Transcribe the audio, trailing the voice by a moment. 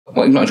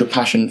what ignited your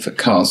passion for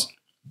cars?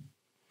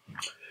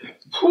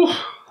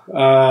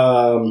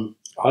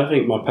 I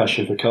think my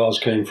passion for cars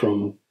came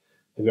from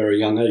a very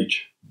young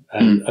age.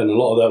 And a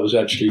lot of that was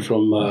actually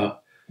from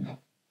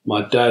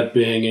my dad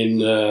being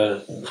in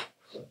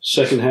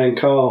second-hand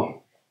car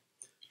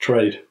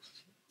trade.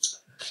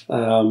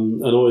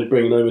 And always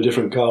bringing home a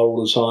different car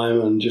all the time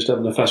and just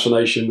having a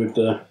fascination with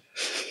the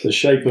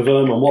shape of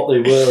them and what they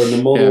were and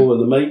the model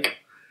and the make.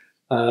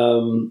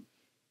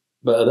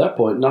 But at that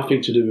point,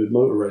 nothing to do with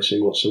motor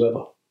racing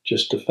whatsoever.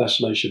 Just a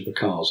fascination for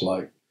cars.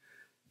 Like,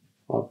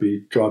 I'd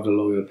be driving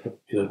along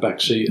in the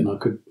back seat and I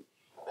could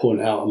point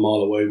out a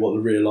mile away what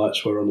the rear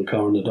lights were on the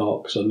car in the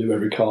dark because I knew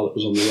every car that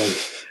was on the road.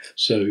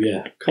 So,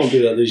 yeah, can't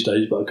do that these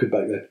days, but I could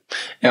back then.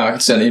 Yeah, I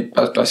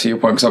see your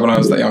point, because when I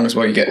was that young as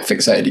well, you get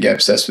fixated, you get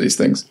obsessed with these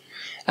things.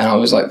 And I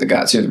was like the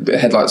guy, so the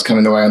headlights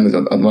coming the way on the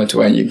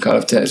motorway, and you can kind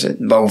of tell, is it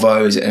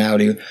Volvo, is it an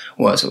Audi,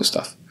 all that sort of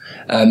stuff.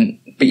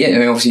 But yeah, I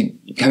mean, obviously,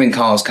 having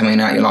cars coming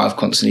out of your life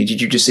constantly,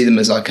 did you just see them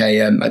as like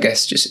a, I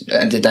guess, just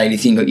a daily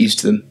thing, got used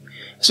to them,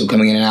 sort of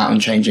coming in and out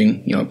and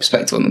changing your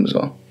perspective on them as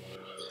well?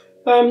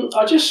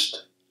 I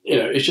just,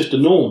 it's just a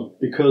norm,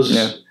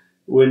 because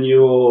when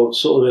you're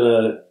sort of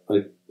in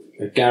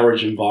a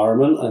garage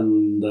environment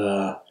and,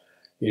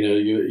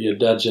 your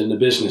dad's in the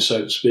business,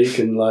 so to speak,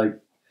 and like,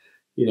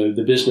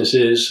 the business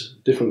is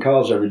different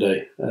cars every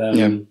day.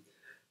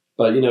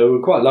 But,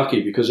 we're quite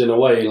lucky because in a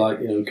way, like,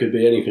 it could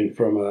be anything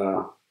from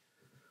a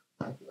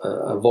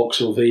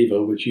Vauxhall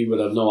Viva, which you would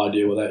have no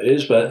idea what that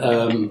is, but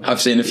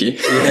I've seen a few.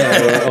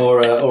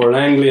 or an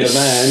Anglia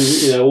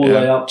van, all the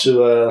way up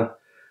to a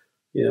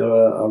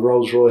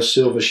Rolls Royce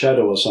Silver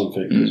Shadow or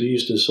something. Because he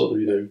used to sort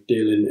of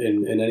deal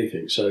in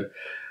anything. So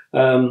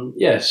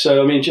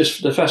so I mean,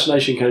 just the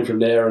fascination came from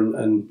there,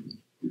 and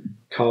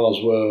cars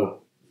were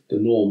the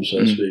norm, so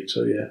to speak.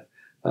 So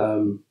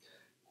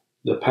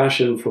the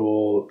passion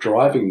for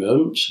driving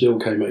them still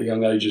came at a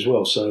young age as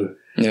well. So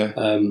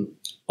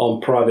on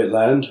private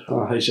land,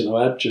 I hasten to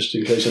add, just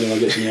in case anyone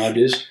gets any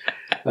ideas,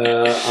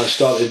 I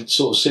started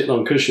sort of sitting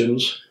on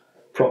cushions,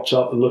 propped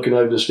up and looking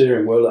over the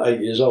steering wheel at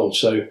 8 years old.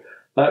 So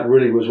that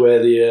really was where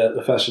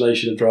the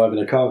fascination of driving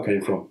a car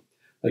came from.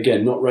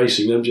 Again, not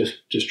racing them,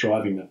 just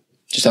driving them.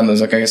 Just having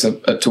those, like, I guess,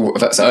 a tool,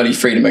 that's early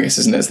freedom, I guess,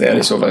 isn't it? It's the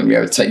early sort of like, be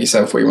able to take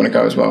yourself where you want to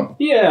go as well.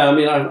 Yeah, I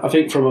mean, I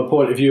think from a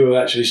point of view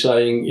of actually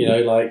saying,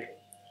 like,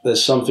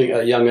 there's something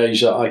at a young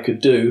age that I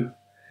could do,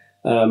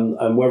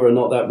 and whether or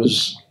not that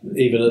was,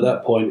 even at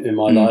that point in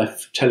my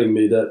life, telling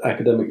me that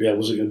academically I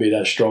wasn't going to be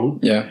that strong.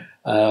 Yeah.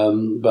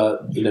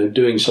 But,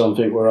 doing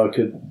something where I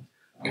could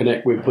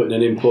connect with putting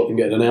an input and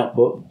getting an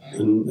output,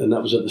 and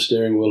that was at the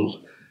steering wheel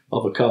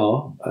of a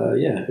car,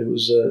 it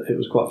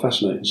was quite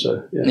fascinating.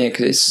 So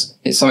because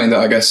it's something that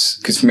I guess,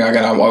 because for me,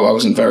 again, I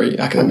wasn't very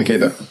academic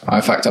either.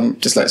 In fact, I'm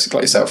dyslexic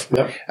like yourself,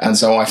 and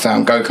so I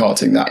found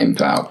go-karting, that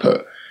input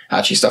output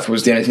actually stuff,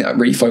 was the only thing that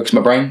really focused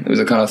my brain. It was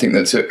the kind of thing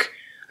that took,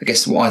 I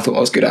guess, what I thought I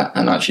was good at,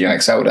 and actually I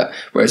excelled at.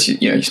 Whereas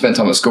you spend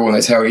time at school and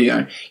they tell you,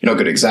 you're not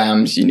good at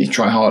exams, you need to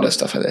try harder,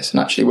 stuff like this. And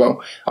actually,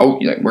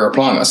 we're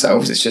applying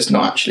ourselves. It's just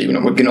not actually,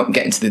 we're not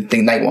getting to the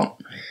thing they want,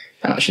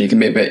 and actually it can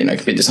be a bit,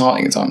 can be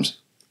disheartening at times.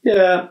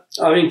 Yeah,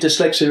 I mean,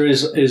 dyslexia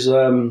is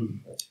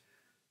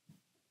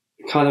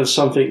kind of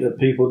something that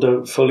people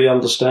don't fully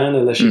understand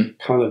unless you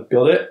kind of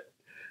got it.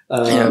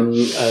 And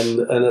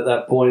at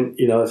that point,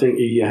 I think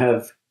you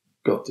have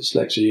got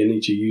dyslexia, you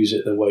need to use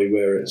it the way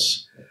where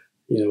it's,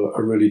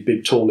 a really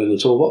big tool in the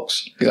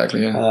toolbox.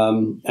 Exactly, yeah.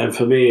 And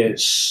for me,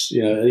 it's,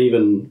 and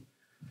even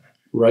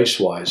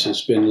race-wise,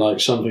 it's been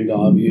like something that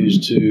I've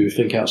used to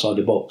think outside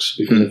the box,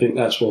 because I think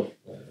that's what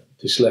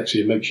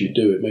dyslexia makes you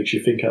do. It makes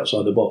you think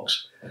outside the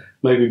box.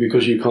 Maybe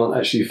because you can't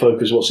actually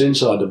focus what's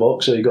inside the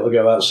box, so you've got to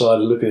go outside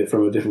and look at it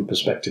from a different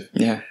perspective.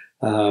 Yeah.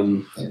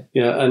 And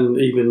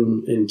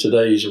even in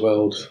today's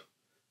world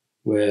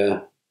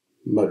where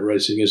motor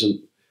racing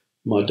isn't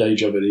my day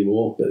job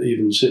anymore, but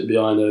even sitting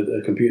behind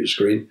a computer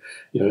screen,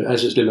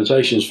 has its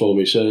limitations for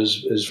me. So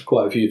there's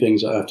quite a few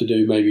things that I have to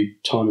do, maybe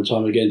time and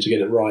time again, to get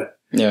it right.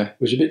 Yeah.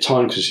 Which is a bit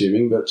time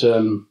consuming, but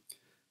I'm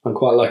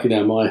quite lucky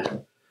now.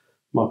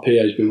 My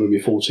PA's been with me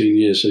 14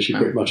 years, so she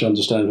pretty much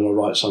understands when I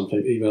write something,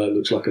 even though it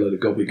looks like a load of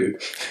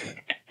gobbledygook.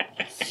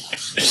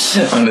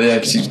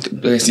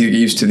 Because you're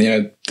used to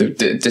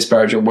the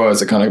disparage of words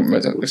that kind of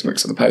mix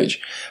up the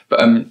page.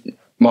 But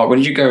Mark, when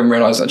did you go and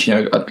realise that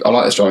I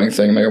like this driving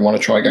thing, maybe I want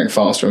to try going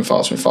faster and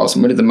faster and faster?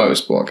 And when did the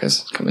motorsport, I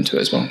guess, come into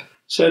it as well?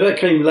 So that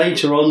came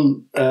later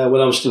on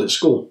when I was still at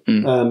school,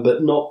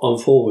 but not on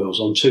four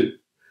wheels, on two.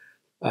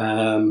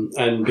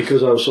 And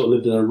because I was sort of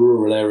lived in a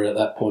rural area at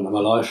that point in my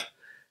life,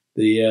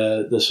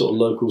 the sort of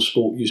local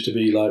sport used to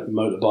be like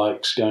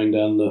motorbikes going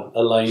down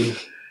a lane,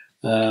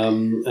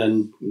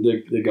 and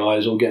the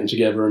guys all getting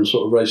together and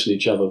sort of racing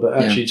each other.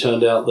 But actually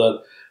turned out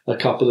that a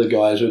couple of the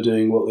guys were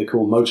doing what they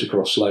call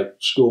motocross, like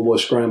schoolboy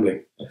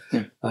scrambling.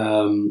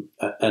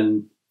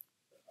 And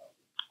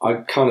I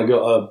kind of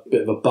got a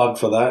bit of a bug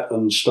for that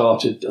and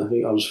started, I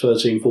think I was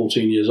 13,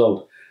 14 years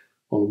old,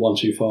 on a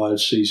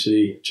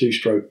 125cc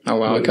two-stroke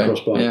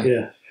motocross bike.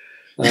 Yeah.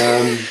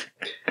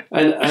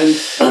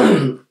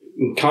 And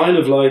kind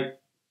of like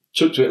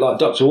took to it like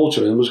duck to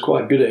water and was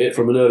quite good at it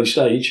from an early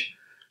stage,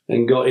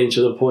 and got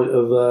into the point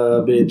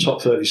of being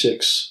top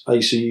 36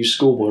 ACU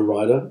schoolboy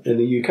rider in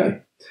the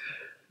UK.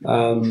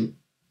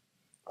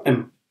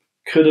 And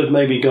could have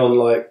maybe gone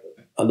like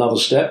another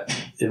step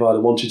if I'd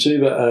have wanted to,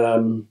 but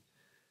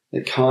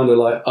it kind of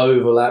like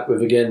overlapped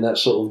with, again, that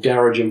sort of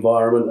garage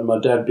environment and my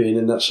dad being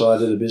in that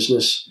side of the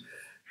business.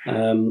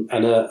 And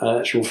an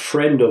actual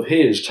friend of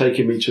his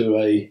taking me to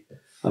a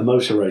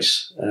motor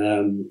race,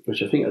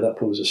 which I think at that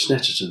point was at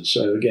Snetterton.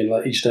 So again,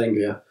 like East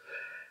Anglia,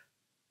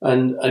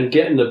 and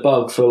getting the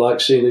bug for like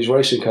seeing these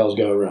racing cars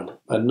go around.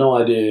 I had no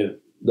idea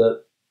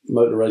that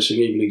motor racing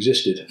even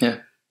existed. Yeah.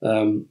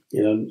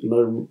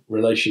 No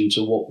relation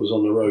to what was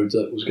on the road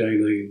that was going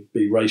to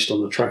be raced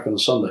on the track on a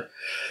Sunday.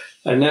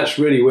 And that's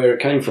really where it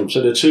came from.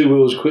 So the two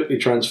wheels quickly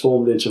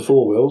transformed into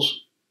four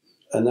wheels,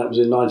 and that was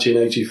in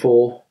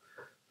 1984,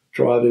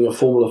 driving a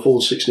Formula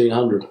Ford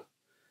 1600,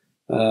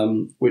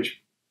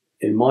 which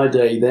in my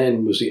day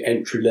then was the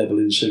entry level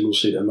in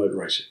single-seater motor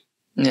racing.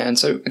 Yeah, and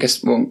so I guess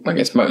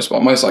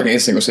motorsport, most likely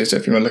is single-seater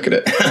if you want to look at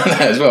it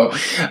as well.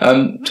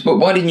 But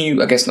why didn't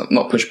you, I guess,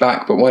 not push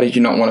back, but why did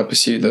you not want to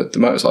pursue the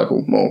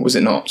motorcycle more? Was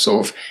it not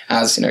sort of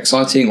as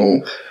exciting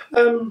or...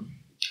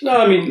 No,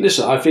 I mean,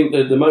 listen, I think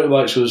that the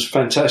motorbikes was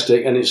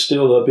fantastic, and it's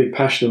still a big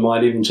passion of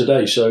mine even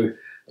today. So,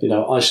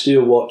 I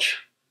still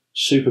watch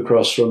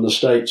Supercross from the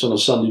States on a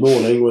Sunday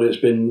morning when it's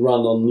been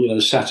run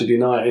on, Saturday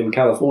night in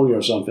California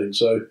or something.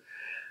 So,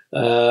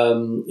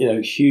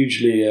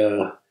 hugely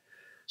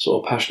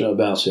sort of passionate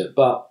about it.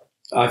 But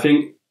I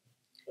think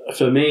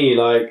for me,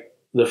 like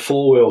the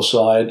four-wheel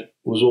side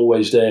was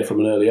always there from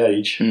an early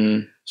age.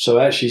 Mm. So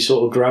actually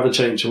sort of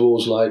gravitating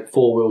towards like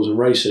four wheels and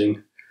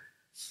racing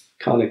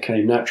kind of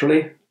came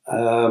naturally.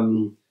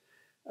 And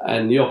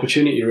the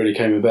opportunity really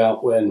came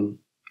about when,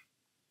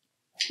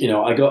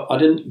 I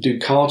didn't do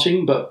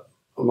karting, but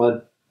my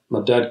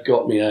dad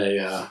got me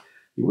it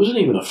wasn't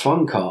even a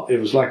fun kart. It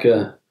was like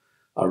a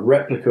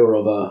replica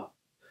of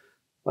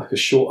a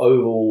short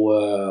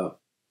oval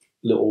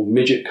little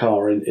midget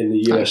car in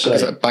the USA.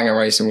 Is that Banger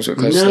Racing was what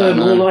close to No, that?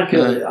 more like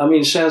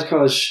it sounds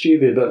kind of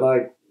stupid, but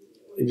like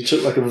if you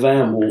took like a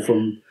van wall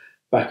from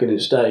back in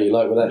its day,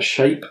 like with that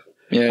shape.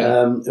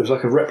 Yeah. It was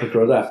like a replica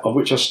of that, of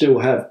which I still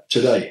have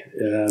today.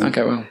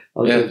 Okay, well.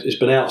 Yeah. It's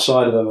been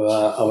outside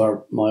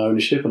of my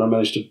ownership, and I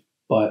managed to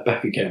buy it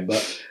back again.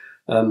 But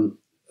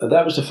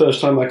that was the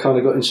first time I kind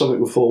of got in something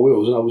with four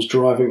wheels, and I was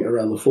driving it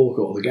around the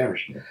forecourt of the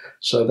garage.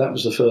 So that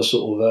was the first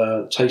sort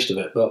of taste of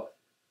it. But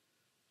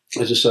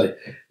as I say,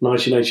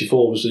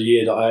 1984 was the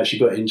year that I actually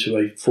got into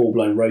a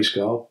full-blown race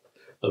car.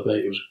 It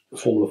was a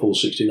Formula Ford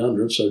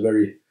 1600, so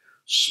very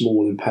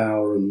small in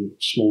power and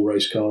small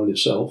race car in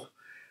itself.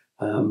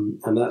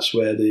 And that's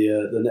where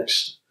the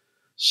next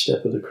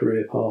step of the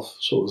career path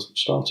sort of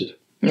started.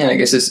 Yeah, I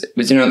guess at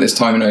this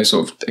time,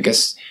 sort of, I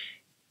guess,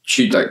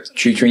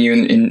 tutoring you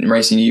in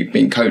racing, you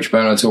being coached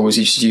by at all, was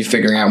you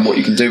figuring out what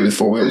you can do with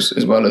four wheels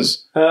as well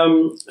as?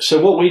 So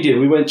what we did,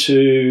 we went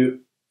to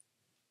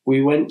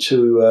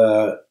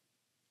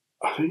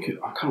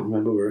I can't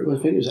remember where it was.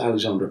 I think it was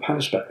Alexandra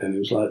Palace back then. It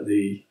was like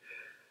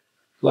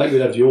we'd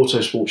have the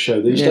Autosport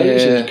show these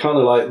days. Yeah. It was kind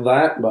of like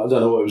that, but I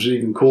don't know what it was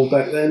even called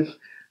back then.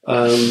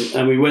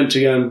 And we went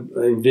to go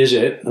and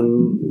visit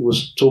and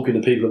was talking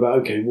to people about,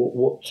 okay,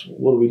 what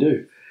do we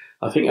do?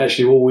 I think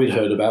actually all we'd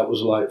heard about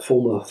was like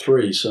Formula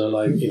 3. So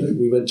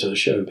we went to the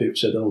show and people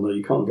said, oh no,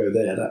 you can't go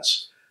there.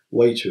 That's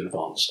way too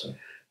advanced.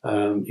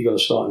 You got to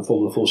start in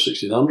Formula 4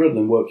 1600 and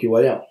then work your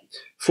way up.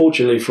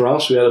 Fortunately for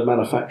us, we had a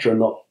manufacturer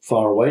not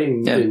far away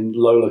in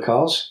Lola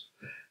cars.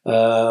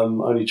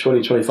 Only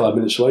 20, 25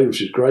 minutes away,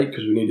 which is great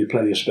because we needed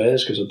plenty of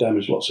spares because I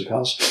damaged lots of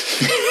cars.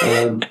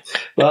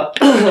 But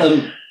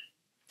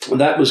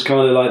that was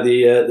kind of like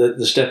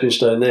the stepping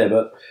stone there.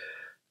 But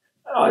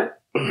I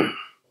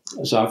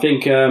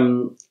think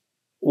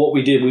what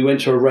we did, we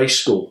went to a race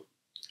school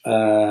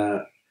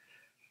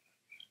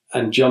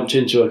and jumped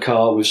into a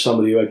car with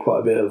somebody who had quite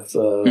a bit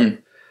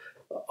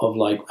of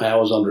like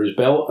hours under his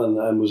belt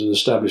and was an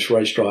established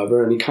race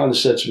driver. And he kind of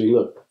said to me,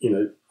 look,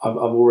 I've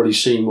already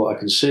seen what I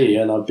can see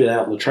and I've been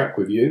out on the track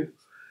with you.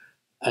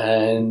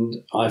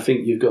 And I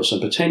think you've got some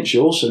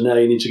potential. So now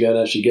you need to go and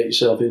actually get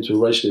yourself into a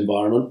racing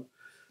environment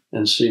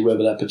and see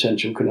whether that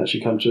potential can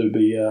actually come to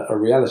be a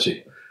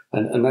reality.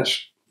 And that's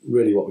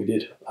really what we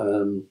did.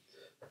 And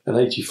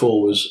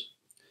 84 was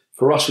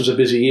a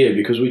busy year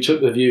because we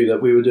took the view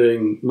that we were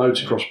doing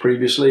motocross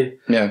previously.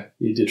 Yeah.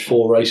 You did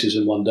 4 races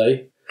in one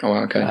day. Oh,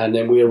 okay. And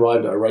then we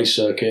arrived at a race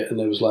circuit and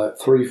there was like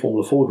 3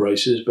 Formula Ford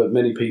races, but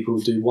many people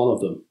would do one of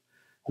them.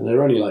 And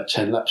they're only like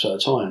 10 laps at a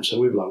time. So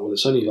we were like, well,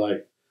 it's only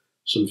like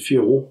some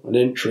fuel, an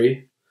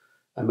entry,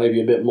 and maybe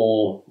a bit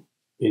more,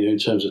 in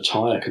terms of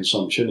tyre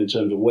consumption, in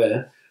terms of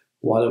wear.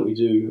 Why don't we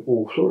do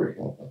all three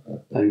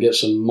and get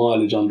some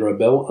mileage under our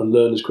belt and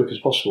learn as quick as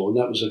possible? And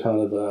that was the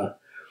kind of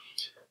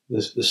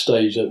the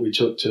stage that we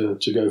took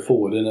to go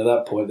forward. And at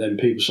that point, then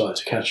people started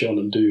to catch on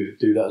and do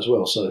that as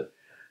well. So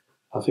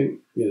I think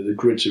the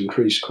grids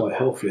increased quite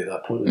healthily at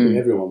that point. I think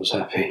everyone was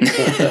happy.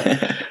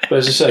 But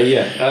as I say,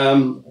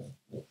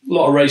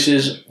 lot of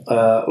races,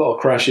 a lot of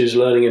crashes,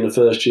 learning in the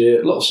first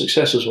year, a lot of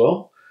success as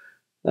well.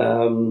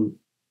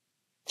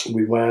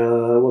 We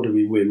won. What did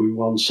we win? We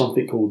won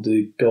something called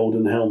the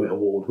Golden Helmet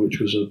Award, which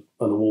was an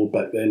award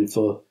back then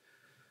for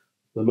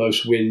the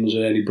most wins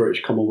of any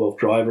British Commonwealth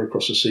driver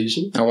across the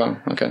season. Oh wow!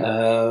 Okay.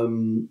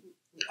 And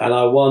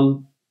I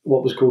won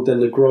what was called then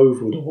the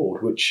Grovewood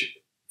Award, which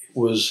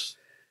was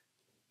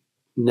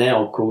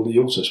now called the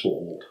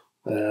Autosport Award.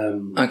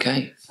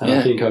 Okay. And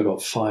I think I got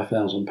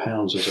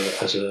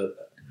 £5,000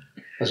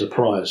 as a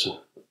prize.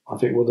 I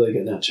think, what do they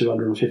get now?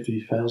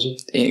 250,000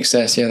 in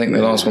excess. Yeah, I think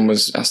the last one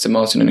was Aston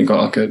Martin, and he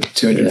got like a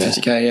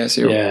 250k. Yeah,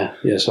 so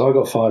So I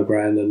got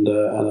 £5,000 and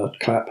a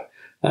clap.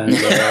 And,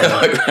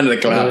 and the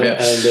clap,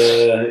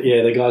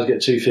 the guys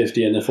get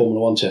 250 in their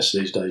Formula One tests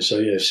these days.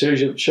 So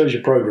shows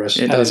your progress.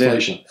 It does,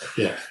 inflation.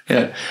 Yeah.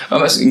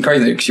 That's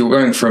crazy because you're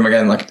going from,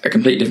 again, like a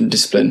completely different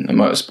discipline in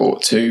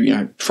motorsport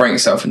to throwing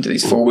yourself into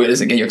these four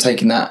wheelers. Again, you're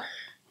taking that,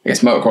 I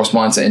guess, motocross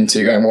mindset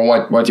into going,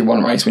 well, why do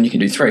one race when you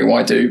can do three?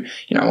 Why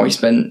you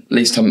spend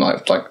least time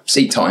like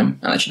seat time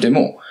and actually do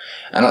more?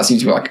 And that seems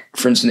to be like,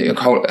 for instance, your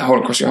whole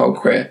across your whole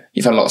career,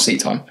 you've had a lot of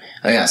seat time.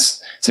 I think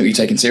that's something you've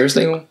taken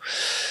seriously. Or?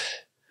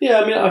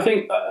 Yeah, I mean,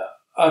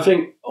 I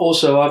think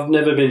also I've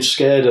never been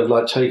scared of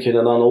like taking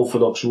an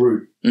unorthodox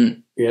route.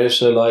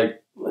 So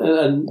like,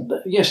 and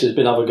yes, there's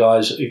been other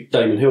guys.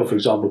 Damon Hill, for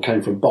example,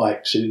 came from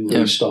bikes. He didn't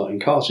really start in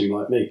karting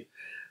like me.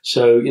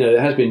 So it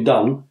has been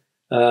done.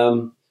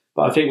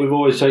 But I think we've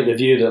always taken the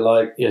view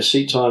that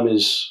seat time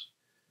is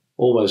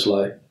almost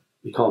like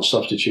you can't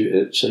substitute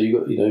it. So you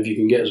got, if you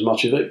can get as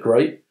much of it,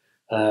 great.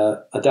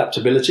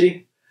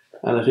 Adaptability,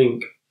 and I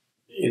think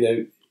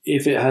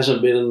if it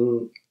hasn't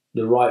been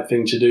the right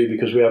thing to do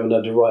because we haven't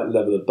had the right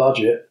level of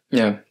budget,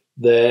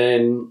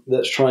 then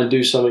let's try and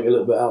do something a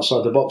little bit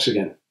outside the box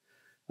again.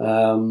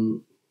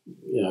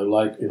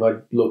 Like if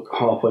I look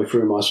halfway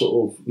through my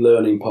sort of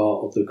learning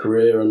part of the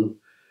career, and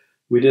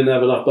we didn't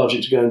have enough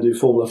budget to go and do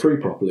Formula 3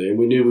 properly, and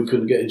we knew we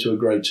couldn't get into a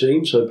great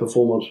team, so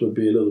performance would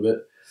be a little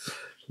bit,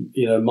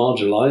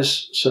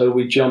 marginalised. So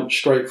we jumped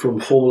straight from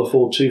Formula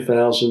 4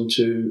 2000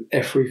 to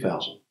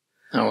F3000.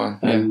 Oh, wow.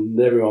 And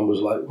everyone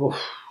was like, well,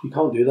 you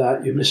can't do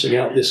that. You're missing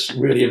out this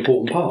really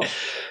important part.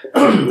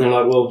 And they're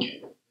like, well,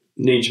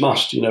 needs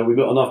must. We've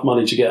got enough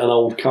money to get an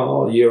old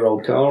car, a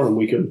year-old car, and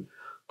we can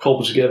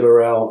cobble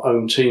together our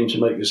own team to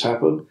make this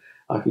happen.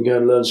 I can go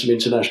and learn some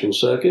international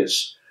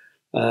circuits.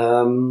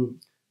 And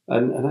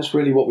that's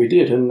really what we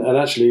did. And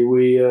actually,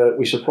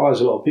 we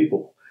surprised a lot of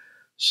people.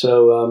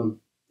 So,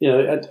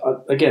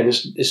 again,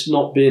 it's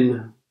not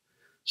been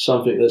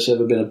something that's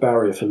ever been a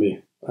barrier for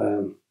me.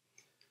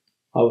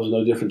 I was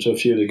no different to a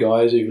few of the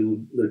guys,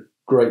 even the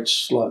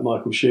greats like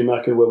Michael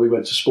Schumacher, where we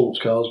went to sports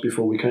cars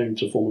before we came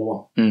to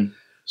Formula 1.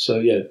 So,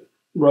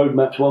 road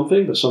map's one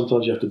thing, but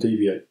sometimes you have to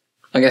deviate.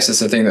 I guess that's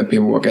the thing that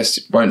people,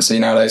 won't see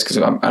nowadays, because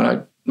I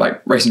know,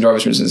 like racing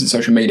drivers, for instance, in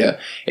social media,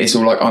 it's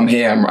all like, I'm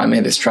here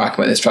at this track,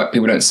 I'm at this track.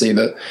 People don't see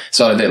the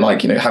side of it,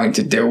 like, having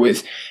to deal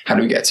with how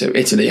do we get to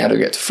Italy, how do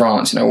we get to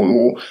France,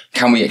 or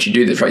can we actually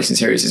do this racing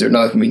series? Is there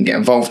another thing we can get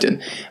involved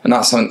in? And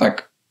that's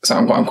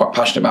something I'm quite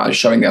passionate about, is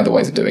showing the other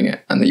ways of doing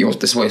it. And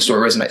this way your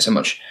story resonates so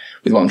much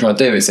with what I'm trying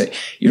to do, is that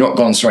you've not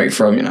gone straight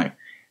from,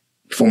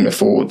 Formula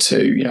 4 to,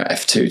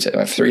 F2 to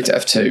F3 to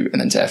F2 and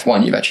then to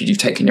F1. You've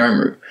taken your own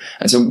route.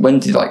 And so when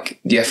did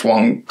the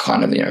F1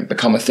 kind of,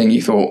 become a thing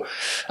you thought,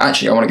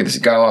 actually, I want to give this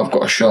a go, I've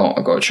got a shot,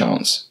 I've got a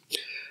chance?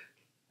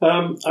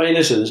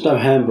 Listen, there's no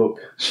handbook,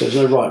 so there's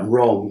no right and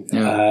wrong.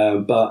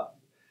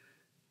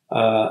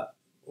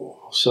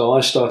 So I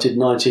started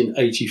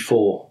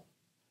 1984.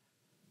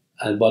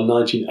 And by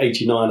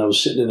 1989, I was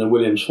sitting in a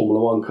Williams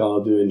Formula 1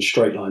 car doing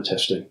straight line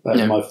testing. That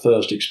was my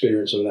first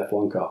experience of an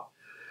F1 car.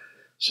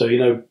 So,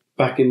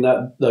 back in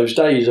those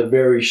days, a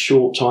very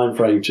short time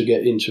frame to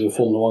get into a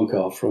Formula 1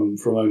 car from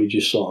only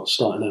just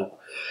starting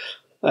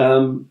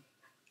out.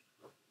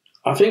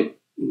 I think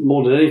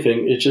more than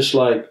anything, it's just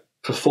like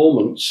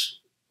performance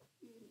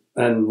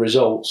and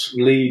results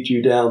lead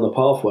you down the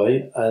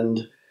pathway,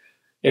 and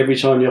every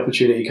time the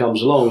opportunity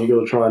comes along, you've got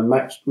to try and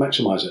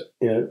maximise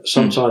it.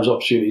 Sometimes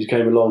opportunities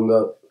came along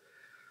that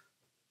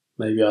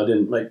maybe I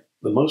didn't make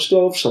the most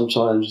of.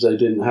 Sometimes they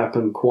didn't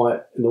happen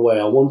quite in the way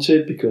I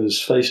wanted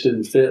because face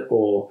didn't fit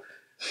or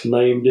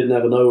name didn't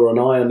have an O or an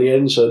I on the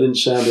end, so it didn't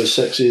sound as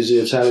sexy as the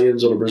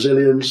Italians or the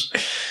Brazilians.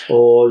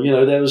 Or,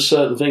 there was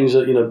certain things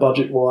that,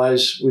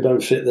 budget-wise, we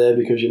don't fit there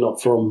because you're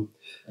not from,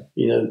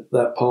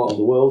 that part of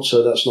the world,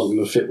 so that's not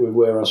going to fit with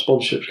where our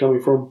sponsorship's coming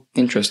from.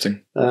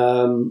 Interesting.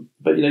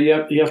 But,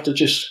 you have to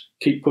just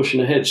keep pushing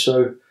ahead.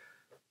 So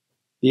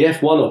the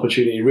F1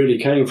 opportunity really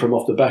came from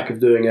off the back of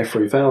doing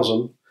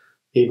F3000.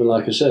 Even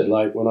like I said,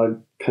 like when I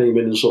came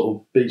in and sort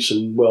of beat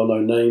some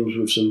well-known names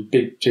with some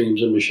big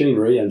teams and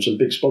machinery and some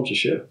big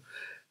sponsorship,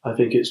 I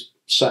think it's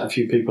sat a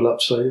few people up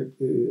to say,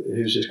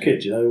 who's this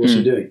kid, what's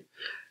he doing?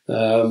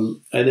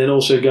 And then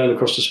also going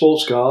across to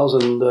sports cars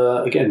and,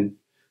 again,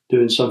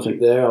 doing something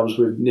there. I was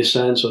with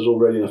Nissan, so I was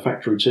already in a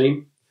factory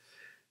team.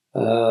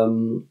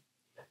 And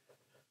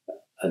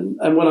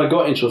when I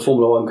got into a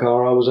Formula 1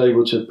 car, I was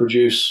able to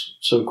produce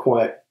some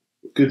quite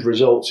good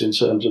results in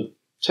terms of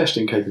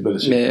testing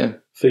capability,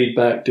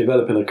 feedback,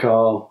 developing a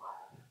car,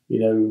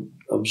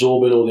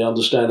 absorbing all the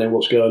understanding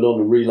what's going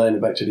on and relaying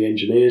it back to the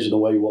engineers in a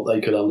way what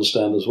they could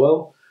understand as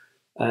well,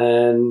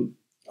 and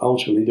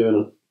ultimately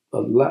doing a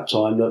lap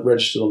time that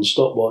registered on the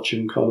stopwatch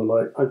and kind of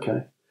like,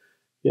 okay,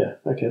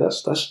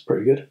 that's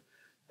pretty good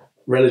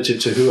relative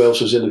to who else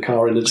was in the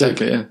car in the team.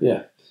 Exactly,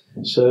 yeah.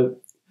 So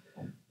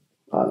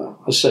I don't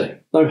know. I say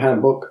no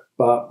handbook,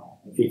 but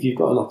if you've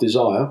got enough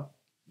desire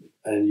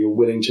and you're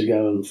willing to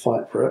go and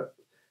fight for it,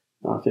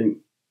 I think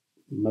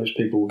most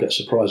people will get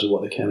surprised at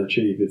what they can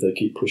achieve if they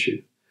keep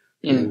pushing.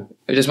 Yeah.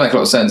 It just makes a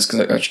lot of sense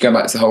because actually going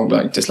back to the whole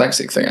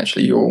dyslexic thing,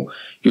 actually you're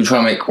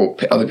trying to make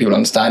what other people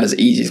understand as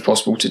easy as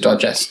possible to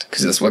digest,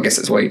 because that's what I guess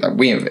that's the way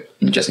we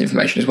ingest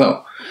information as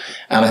well.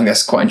 And I think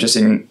that's quite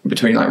interesting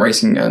between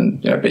racing and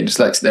being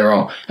dyslexic. There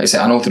are, like I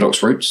say,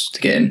 unorthodox routes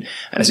to get in,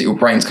 and it's your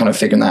brain's kind of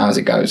figuring that out as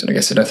it goes. And I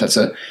guess I don't know if that's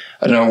a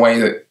way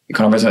that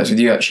kind of resonates with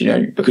you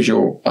actually, because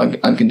you're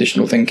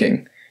unconditional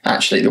thinking.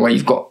 Actually, the way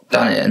you've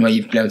done it and where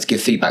you've been able to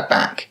give feedback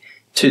back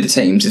to the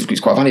teams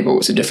is quite valuable.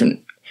 It's a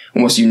different,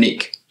 almost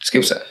unique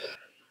skill set.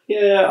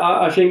 Yeah,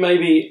 I think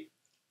maybe,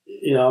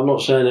 I'm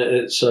not saying that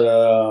it's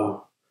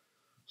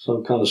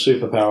some kind of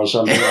superpower or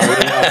something.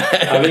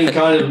 I think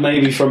kind of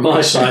maybe from my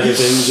side of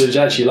things, it's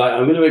actually like,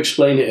 I'm going to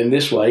explain it in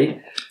this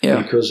way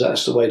because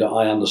that's the way that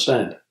I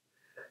understand.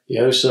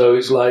 So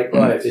it's like,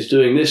 right, it's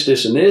doing this,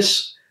 this and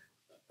this.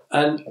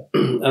 And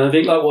I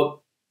think like what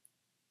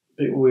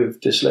people with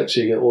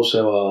dyslexia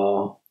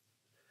also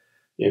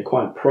are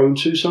quite prone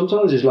to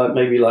sometimes is like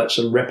maybe like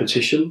some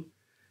repetition.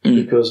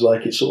 Because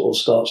like it sort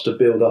of starts to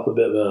build up a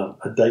bit of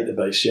a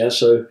database,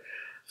 So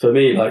for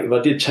me, like if I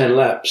did 10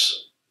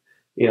 laps,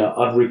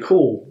 I'd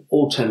recall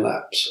all 10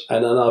 laps,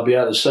 and then I'd be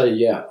able to say,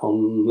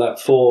 on lap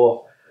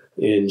 4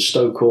 in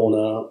Stoke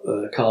Corner,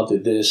 the car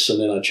did this,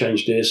 and then I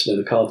changed this, and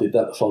then the car did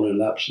that the following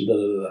laps, and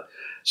da.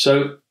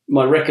 So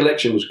my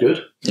recollection was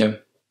good. Yeah.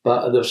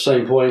 But at the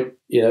same point,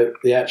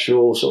 the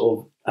actual sort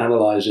of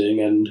analysing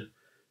and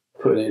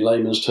putting it in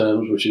layman's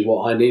terms, which is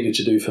what I needed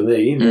to do for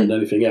me more than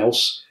anything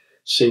else,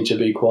 seemed to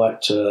be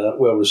quite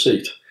well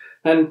received,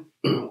 and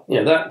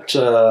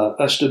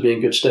that stood me in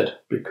good stead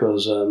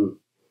because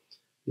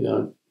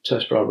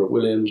test driver at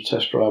Williams,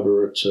 test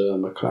driver at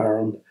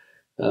Mclaren,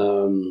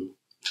 done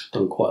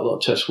quite a lot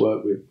of test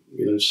work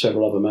with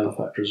several other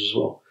manufacturers as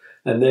well,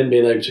 and then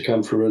being able to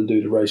come through and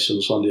do the race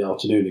on Sunday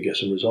afternoon to get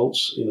some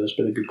results, it's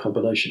been a good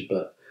combination.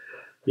 But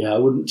I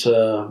wouldn't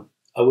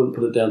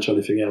put it down to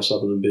anything else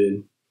other than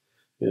being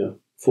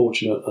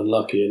fortunate and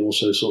lucky, and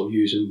also sort of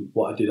using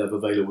what I did have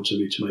available to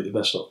me to make the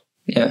best of.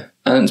 Yeah,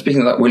 and speaking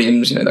of that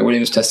Williams, that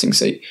Williams testing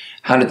seat,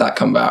 how did that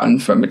come about?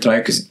 And from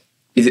because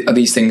are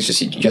these things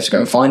just you have to go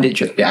and find it,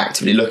 you have to be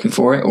actively looking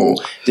for it, or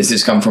does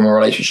this come from a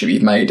relationship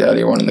you've made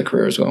earlier on in the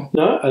career as well?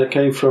 No, it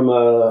came from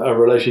a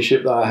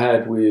relationship that I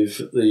had with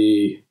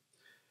the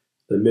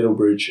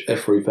Middlebridge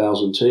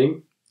F3000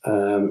 team,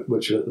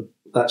 which at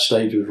that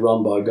stage was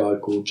run by a guy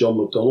called John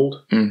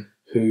McDonald,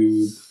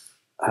 who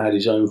had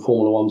his own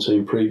Formula One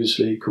team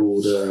previously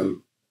called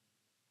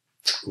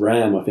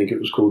Ram, I think it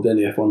was called then,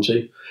 the F1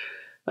 team.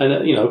 And,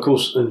 of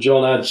course, and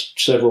John had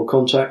several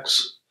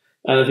contacts.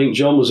 And I think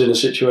John was in a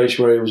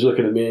situation where he was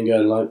looking at me and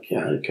going like,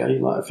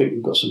 I think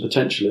we've got some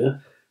potential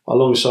here,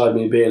 alongside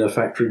me being a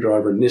factory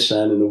driver at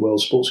Nissan in the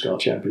World Sports Car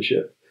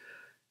Championship.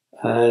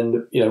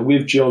 And,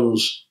 with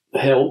John's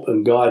help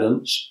and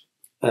guidance,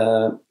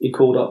 he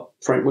called up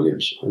Frank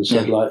Williams and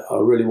said, I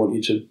really want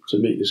you to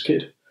meet this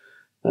kid.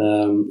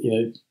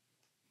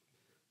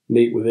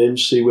 Meet with him,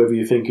 see whether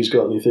you think he's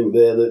got anything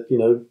there that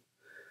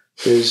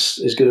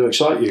is going to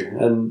excite you.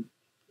 And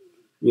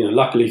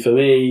luckily for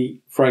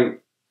me, Frank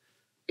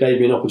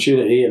gave me an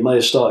opportunity. It may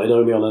have started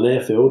only on an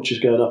airfield,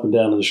 just going up and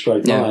down in a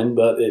straight line,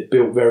 but it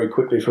built very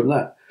quickly from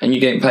that. And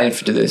you're getting paid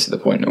for this at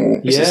the point,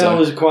 or I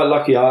was quite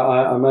lucky.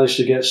 I managed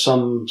to get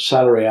some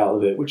salary out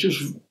of it, which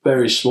was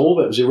very small,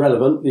 but it was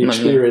irrelevant. The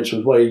experience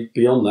was way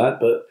beyond that,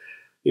 but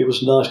it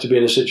was nice to be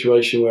in a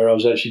situation where I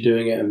was actually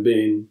doing it and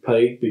being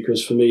paid,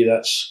 because for me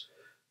that's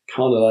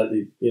kind of like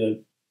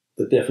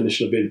the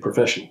definition of being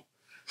professional.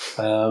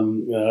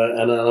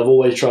 And I've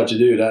always tried to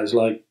do that. It's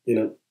like,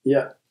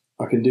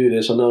 I can do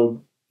this. I know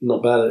I'm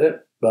not bad at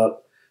it,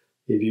 but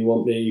if you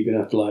want me, you're going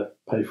to have to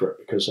pay for it,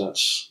 because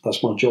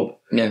that's my job.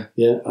 Yeah.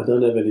 I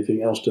don't have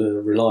anything else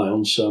to rely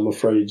on. So I'm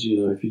afraid,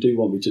 if you do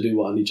want me to do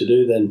what I need to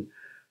do, then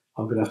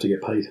I'm going to have to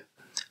get paid.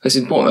 It's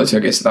important though to, I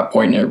guess, at that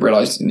point,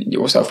 realise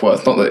your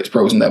self-worth. Not that it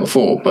wasn't there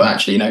before, but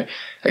actually, at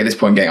this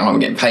point, I'm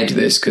getting paid to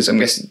this, because I'm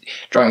guessing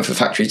driving for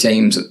factory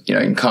teams,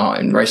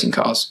 in racing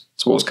cars,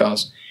 sports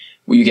cars.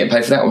 Will you get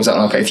paid for that, or was that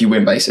like if you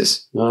win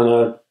basis?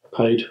 No,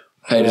 paid.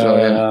 Paid as well,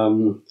 yeah.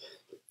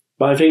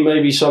 But I think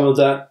maybe some of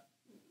that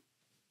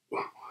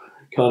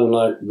kind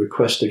of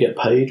request to get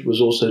paid was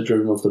also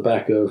driven off the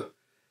back of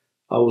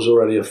I was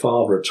already a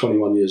father at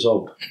 21 years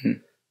old.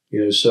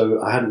 Mm-hmm.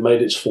 So I hadn't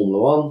made it to Formula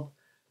One.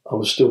 I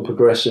was still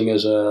progressing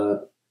as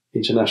a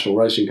international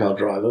racing car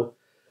driver.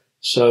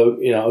 So,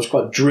 I was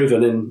quite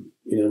driven in,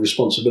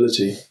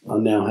 responsibility. I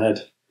now had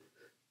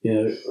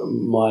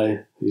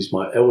he's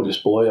my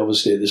eldest boy,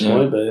 obviously, at this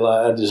point, but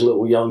I had this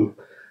little young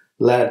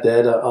lad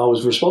there that I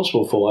was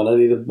responsible for, and I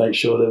needed to make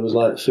sure there was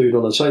like food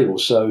on the table.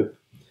 So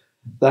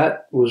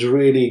that was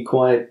really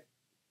quite,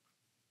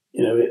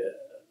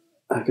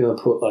 how can I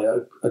put, like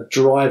a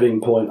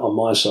driving point on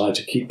my side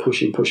to keep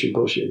pushing,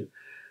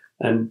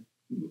 and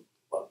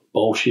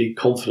bolshy,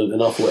 confident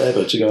enough,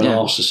 whatever, to go and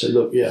ask to say,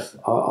 look,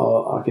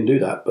 I can do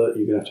that, but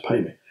you're going to have to pay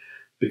me,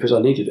 because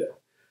I needed it.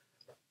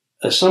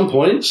 At some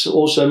points,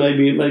 also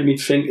maybe it made me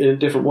think in a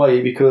different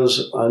way,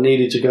 because I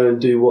needed to go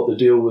and do what the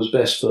deal was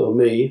best for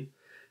me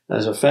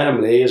as a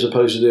family, as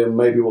opposed to doing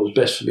maybe what was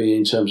best for me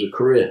in terms of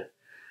career.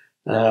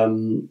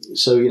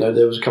 So,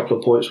 there was a couple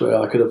of points where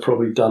I could have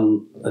probably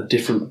done a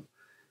different,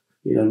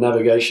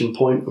 navigation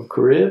point of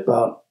career,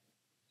 but,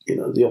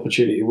 the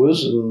opportunity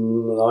was,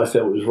 and I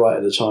felt it was right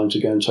at the time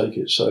to go and take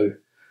it. So,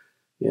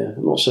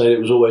 I'm not saying it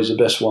was always the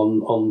best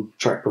one on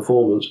track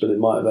performance, but it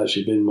might have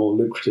actually been more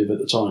lucrative at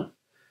the time.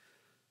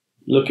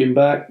 Looking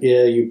back,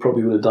 you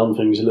probably would have done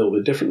things a little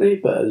bit differently,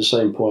 but at the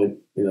same point,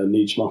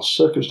 needs must.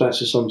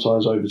 Circumstances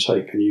sometimes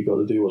overtake, and you've got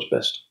to do what's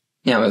best.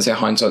 Yeah, I would say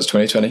hindsight's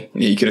 20/20.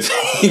 You could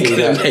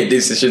have made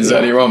decisions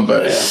earlier on,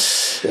 but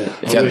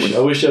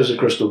I wish there was a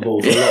crystal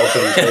ball for a lot of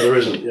things, but there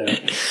isn't. Yeah.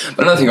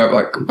 But another thing,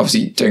 like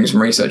obviously doing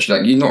some research,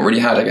 like you've not really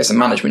had, I guess, a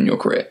management in your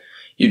career.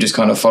 You just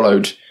kind of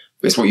followed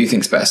it's what you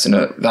think's best, and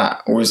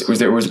that, or was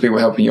there people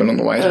helping you along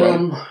the way as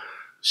well?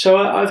 So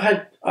I've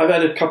had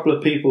a couple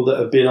of people that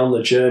have been on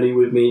the journey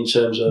with me in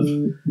terms of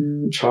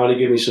trying to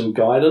give me some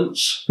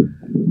guidance.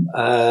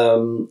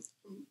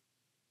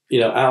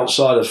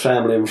 Outside of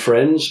family and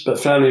friends, but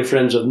family and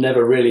friends have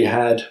never really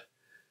had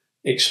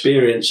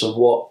experience of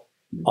what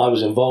I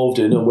was involved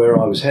in and where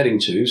I was heading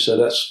to. So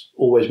that's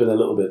always been a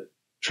little bit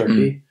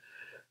tricky.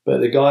 But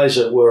the guys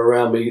that were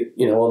around me,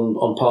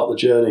 on part of the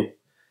journey,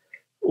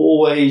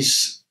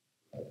 always,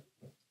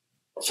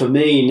 for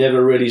me,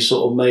 never really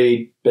sort of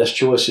made best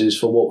choices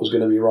for what was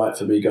going to be right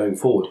for me going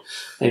forward.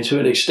 And to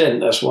an extent,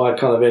 that's why I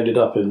kind of ended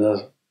up in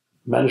the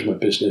management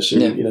business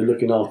and,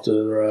 looking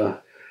after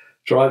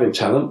driving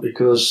talent,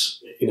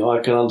 because I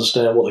can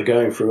understand what they're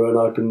going through, and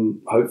I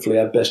can hopefully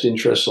have best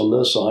interests on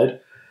their side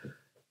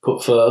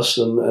put first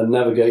and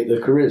navigate their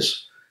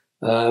careers.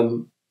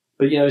 But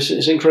it's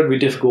an incredibly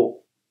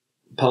difficult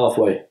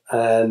pathway,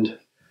 and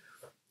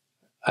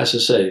as I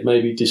say,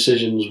 maybe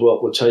decisions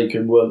what were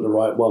taken weren't the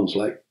right ones.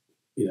 Like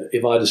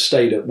if I'd have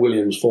stayed at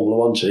Williams Formula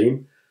One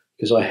team,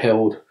 because I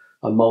held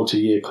a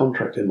multi-year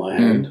contract in my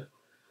hand.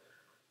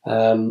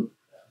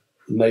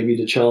 Maybe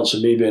the chance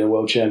of me being a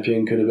world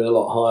champion could have been a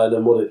lot higher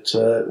than what it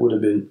would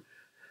have been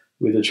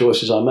with the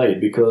choices I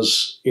made,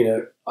 because,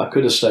 I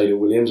could have stayed at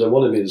Williams. They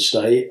wanted me to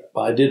stay,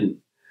 but I didn't.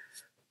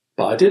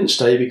 But I didn't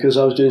stay because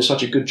I was doing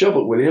such a good job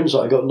at Williams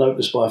that I got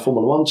noticed by a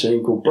Formula One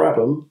team called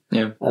Brabham,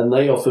 and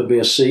they offered me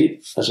a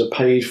seat as a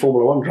paid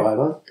Formula One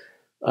driver,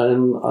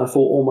 and I thought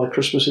all my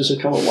Christmases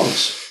had come at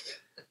once.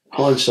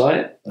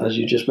 Hindsight, as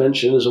you just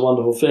mentioned, is a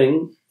wonderful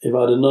thing. If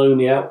I'd have known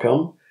the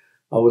outcome,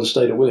 I would have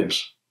stayed at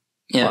Williams.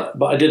 Yeah,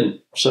 but I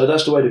didn't. So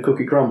that's the way the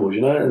cookie crumbles,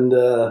 and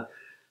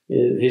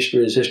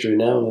history is history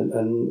now,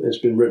 and it's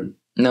been written.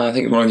 No, I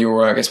think one of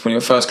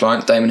your first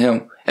clients, Damon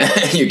Hill.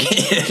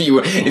 if you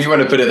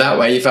want to put it that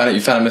way, you found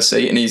him a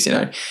seat, and he's he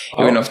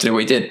went off to do what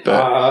he did.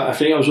 But I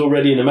think I was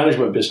already in the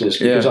management business,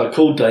 because I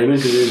called Damon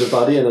because he was a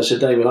buddy, and I said,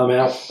 Damon, I'm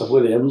out of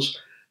Williams.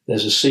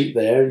 There's a seat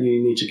there.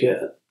 You need to get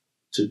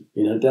to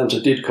down to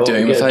Didcot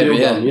and get a deal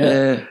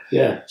done.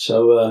 Yeah.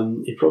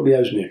 So he probably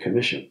owes me a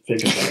commission.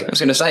 Think about it. I was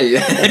going to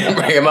say,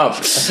 bring him up,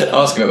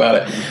 ask him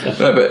about it.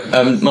 No,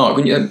 but Mark,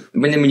 when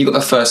you got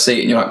the first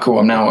seat and you're like, cool,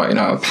 I'm now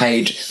a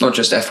paid, not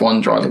just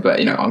F1 driver, but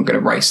I'm going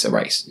to race a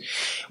race.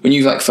 When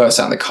you first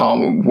sat in the car,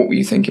 what were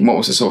you thinking? What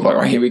was the sort of like,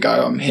 right, here we go,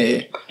 I'm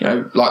here,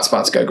 lights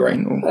about to go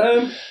green?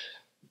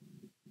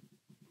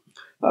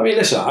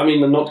 Listen,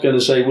 I'm not going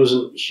to say it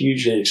wasn't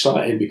hugely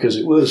exciting, because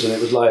it was, and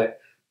it was like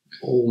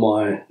all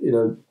my,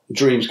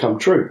 dreams come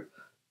true.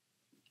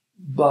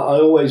 But I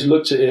always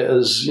looked at it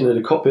as,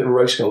 the cockpit of a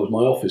race car was my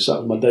office.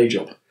 That was my day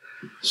job.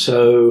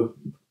 So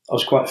I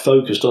was quite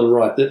focused on,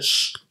 right,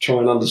 let's try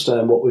and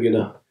understand what we're going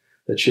to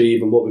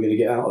achieve and what we're going to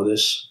get out of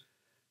this.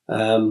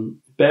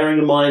 Bearing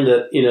in mind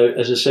that,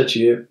 as I said to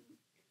you,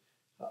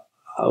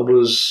 I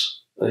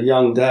was a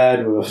young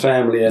dad with a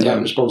family, and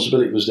that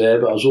responsibility was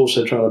there, but I was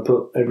also trying to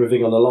put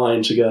everything on the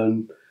line to go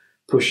and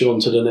push on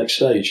to the next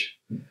stage.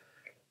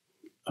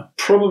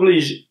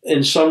 Probably,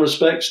 in some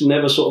respects,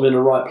 never sort of in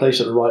the right place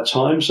at the right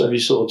time. So if you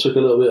sort of took a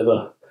little bit of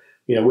a,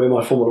 where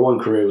my Formula One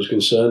career was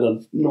concerned,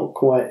 I'm not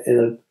quite in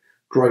a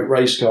great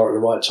race car at the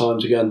right time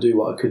to go and do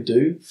what I could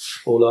do.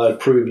 Although I'd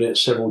proven it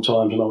several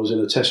times when I was in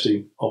a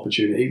testing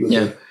opportunity with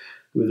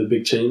the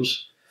big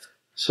teams.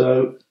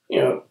 So,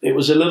 it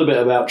was a little bit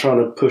about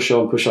trying to push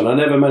on. I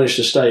never managed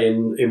to stay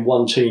in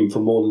one team for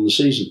more than the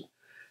season.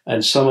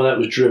 And some of that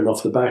was driven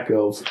off the back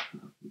of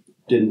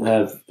didn't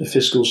have the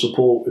fiscal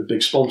support with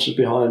big sponsors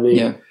behind me.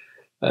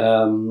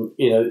 Some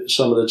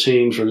of the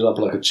teams, for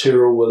example, like a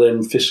Tyrrell, were then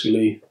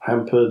fiscally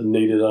hampered and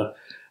needed a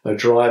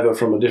driver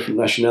from a different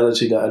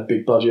nationality that had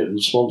big budget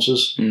and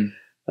sponsors.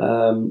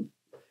 Certain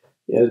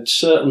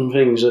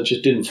things that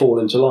just didn't fall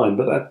into line,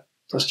 but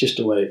that's just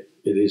the way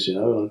it is, you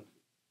know.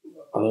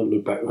 I don't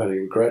look back with any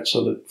regrets. I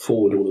look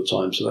forward all the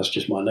time, so that's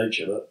just my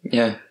nature. But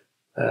yeah.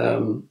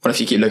 What if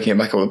you keep looking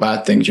back at all the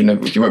bad things? You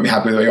won't be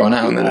happy with where you are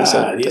now. And then life's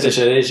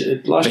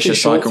too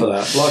short for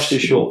that. Life's too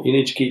short. You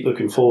need to keep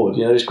looking forward.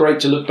 You know, it's great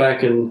to look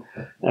back and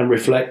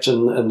reflect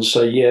and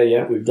say,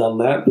 yeah, we've done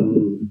that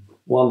and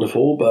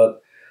wonderful.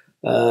 But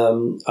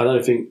I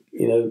don't think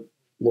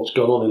what's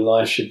gone on in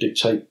life should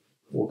dictate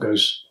what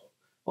goes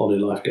on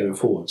in life going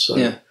forward. So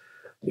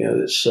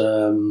it's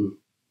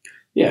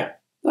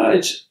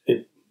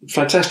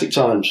fantastic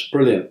times,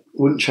 brilliant.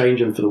 Wouldn't change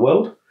them for the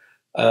world.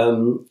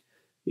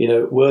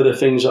 Were there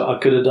things that I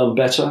could have done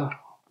better?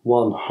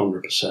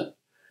 100%.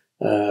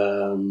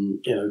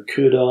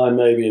 Could I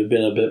maybe have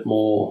been a bit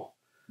more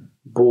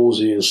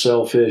ballsy and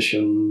selfish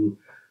and,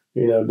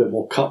 a bit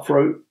more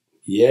cutthroat?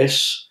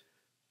 Yes.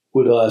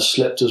 Would I have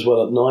slept as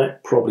well at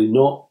night? Probably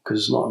not,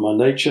 because it's not in my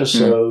nature.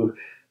 So,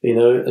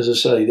 as I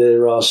say,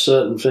 there are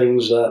certain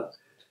things that,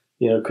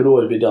 could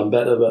always be done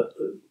better, but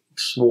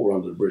it's water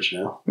under the bridge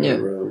now. Yeah.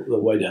 They're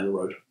way down the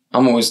road.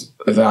 I'm always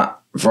of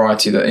that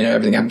variety that,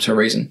 everything happens for a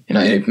reason.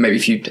 Maybe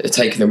if you'd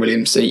taken the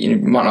Williams seat, you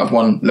might not have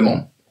won Le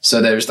Mans.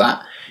 So there's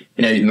that.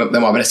 There might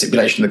have been a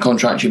stipulation in the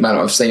contract you might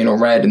not have seen or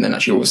read, and then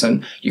actually all of a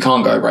sudden you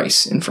can't go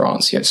race in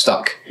France. You're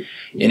stuck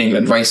in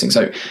England racing.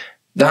 So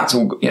that's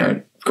all,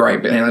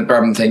 great. But the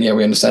Brabham thing,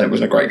 we understand it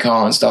wasn't a great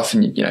car and stuff,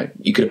 and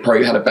you could have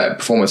probably had a better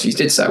performance if you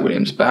did stay at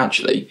Williams. But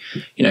actually,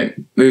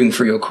 moving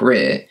through your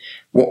career,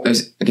 what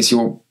is, I guess,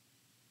 your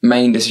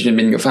main decision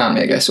in your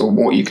family, I guess, or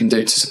what you can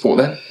do to support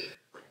them?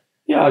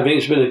 Yeah, I think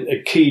it's been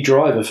a key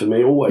driver for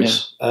me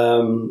always.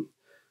 Yeah.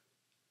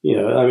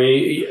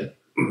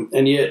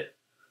 And yet,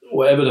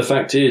 whatever the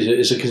fact is,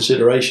 it's a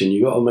consideration.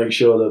 You've got to make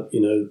sure that,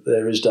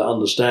 there is that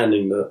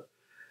understanding that,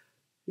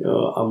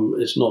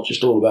 it's not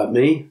just all about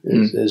me.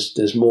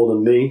 There's more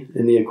than me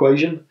in the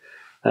equation.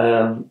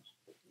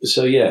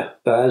 So, yeah,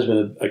 that has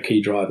been a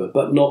key driver,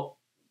 but not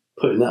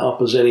putting that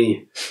up as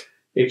any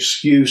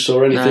excuse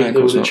or anything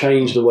that would have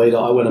changed the way that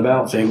I went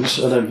about things.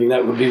 I don't think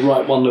that would be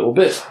right one little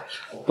bit.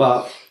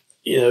 But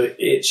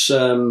it's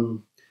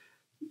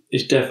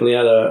definitely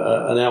had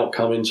an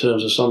outcome in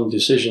terms of some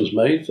decisions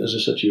made, as I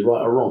said to you,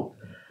 right or wrong.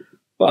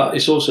 But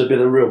it's also been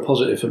a real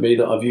positive for me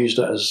that I've used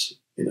that as,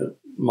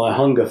 my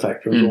hunger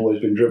factor has always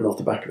been driven off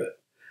the back of it,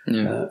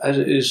 as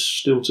it is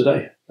still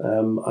today.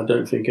 I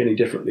don't think any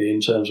differently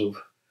in terms of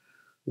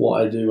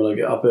what I do when I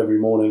get up every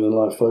morning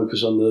and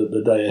focus on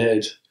the day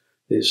ahead.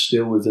 It's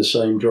still with the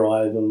same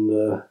drive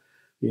and,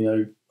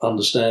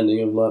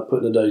 understanding of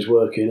putting a day's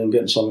work in and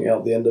getting something out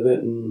at the end of it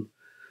and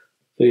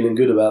feeling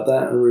good about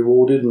that and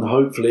rewarded and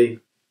hopefully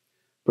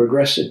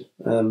progressing.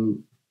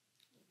 And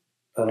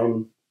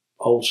I'm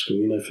old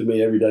school, for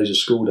me, every day is a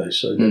school day,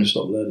 so never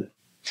stop learning.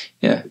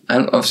 Yeah,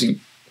 and obviously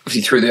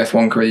through the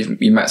F1 career,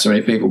 you met so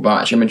many people,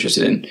 but actually I'm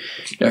interested in,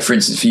 for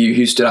instance, for you,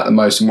 who stood out the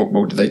most and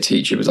what did they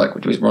teach you? Was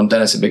Ron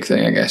Dennis a big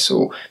thing, I guess,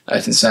 or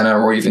Ayrton Senna,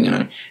 or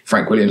even,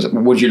 Frank Williams?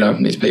 What did you learn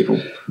from these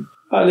people?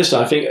 Listen,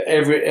 I think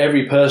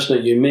every person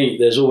that you meet,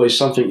 there's always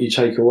something you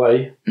take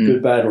away,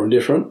 good, bad, or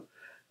indifferent.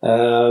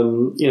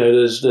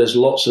 There's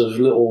lots of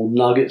little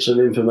nuggets of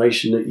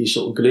information that you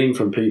sort of glean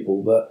from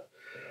people, but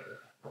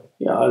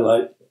I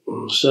like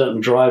certain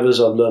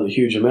drivers. I've learned a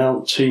huge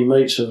amount.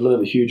 Teammates have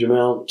learned a huge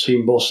amount.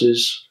 Team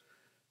bosses,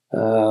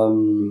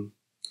 Ron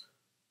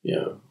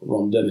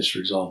Dennis, for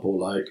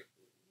example,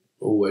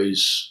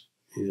 always,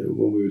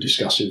 when we were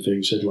discussing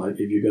things, said if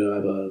you're going to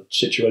have a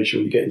situation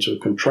where you get into a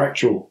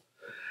contractual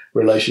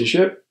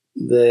relationship,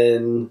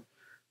 then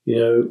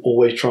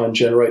always try and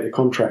generate a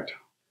contract.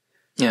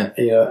 Yeah.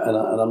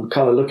 And I'm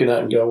kind of looking at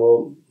it and going,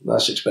 well,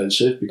 that's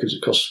expensive because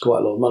it costs quite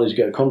a lot of money to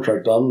get a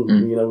contract done,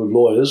 with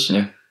lawyers.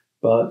 Yeah.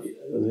 But,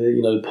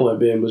 the point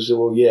being was,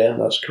 well, yeah,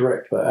 that's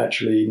correct. But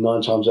actually,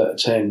 9 times out of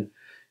 10,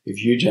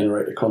 if you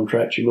generate a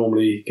contract, you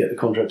normally get the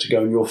contract to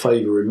go in your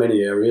favour in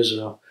many areas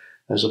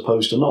as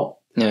opposed to not.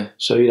 Yeah.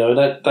 So,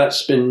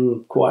 that's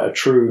been quite a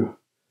true,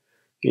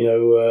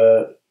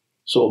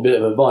 sort of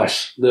bit of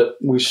advice that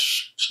we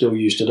still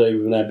use today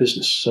within our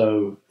business.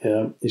 So,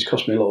 it's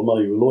cost me a lot of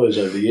money with lawyers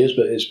over the years,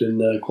 but it's been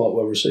quite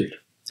well received.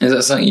 Is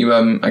that something you,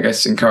 I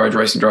guess, encourage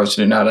racing drivers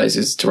to do nowadays,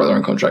 is to write their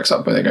own contracts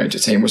up when they're going to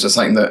a team? Was that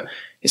something that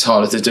is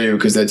harder to do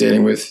because they're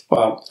dealing with?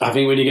 Well, I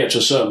think when you get to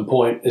a certain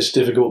point, it's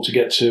difficult to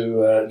get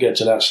to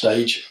that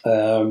stage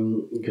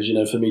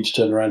because, for me to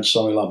turn around to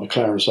something like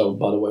Mclaren and say, oh,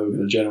 by the way, we're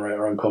going to generate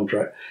our own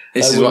contract.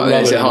 This is what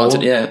makes it hard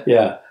to,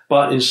 Yeah.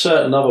 But in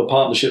certain other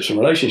partnerships and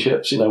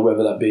relationships,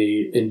 whether that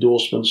be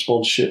endorsements,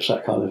 sponsorships,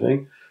 that kind of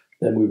thing,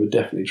 then we would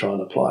definitely try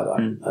and apply that.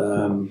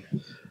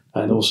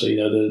 And also,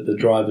 the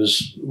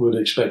drivers would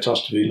expect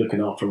us to be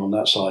looking after them on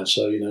that side,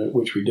 so,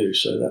 which we do.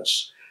 So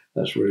that's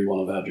really one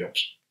of our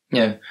jobs.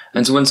 Yeah.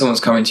 And so when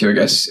someone's coming to you, I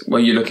guess, were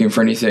you looking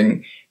for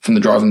anything from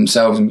the driver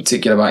themselves in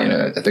particular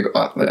about, if they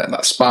got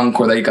that spunk,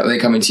 or they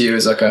coming to you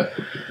as like a...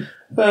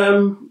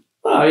 I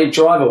I mean,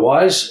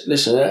 driver-wise,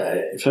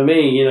 listen, for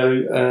me,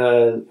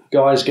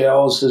 guys,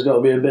 girls, there's got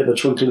to be a bit of a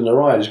twinkle in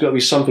their eye. There's got to be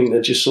something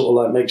that just sort of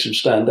like makes them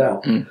stand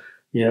out,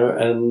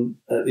 and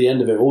at the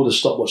end of it, all the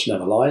stopwatch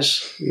never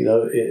lies.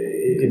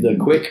 If they're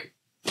quick,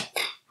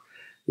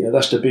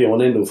 that's the be-all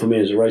and end-all for me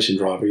as a racing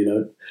driver.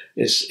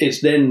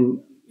 It's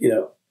then,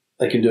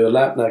 they can do a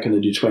lap, now can they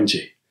do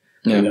 20,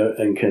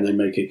 and can they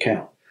make it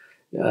count?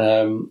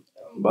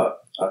 But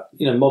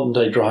modern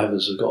day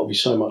drivers have got to be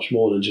so much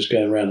more than just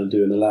going around and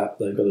doing a lap.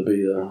 They've got to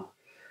be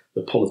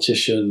the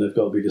politician, they've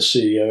got to be the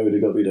CEO,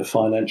 they've got to be the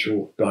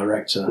financial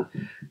director,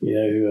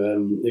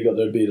 they've got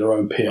to be their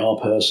own PR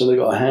person. They've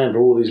got to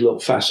handle all these little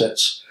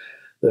facets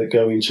that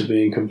go into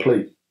being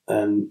complete.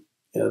 And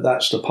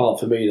that's the part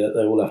for me that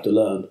they all have to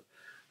learn.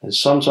 And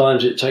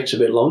sometimes it takes a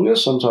bit longer,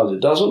 sometimes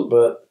it doesn't,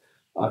 but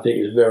I think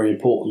it's very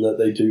important that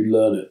they do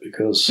learn it,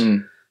 because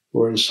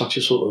we're in such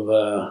a sort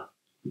of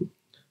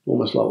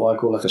almost like what I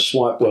call like a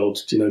swipe world,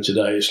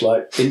 today. It's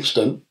like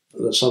instant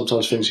that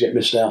sometimes things get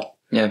missed out.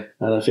 Yeah.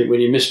 And I think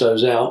when you miss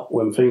those out,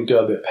 when things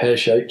go a bit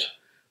pear-shaped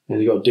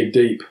and you've got to dig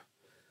deep,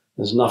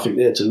 there's nothing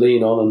there to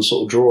lean on and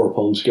sort of draw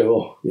upon to go,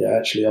 oh, yeah,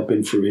 actually, I've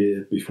been through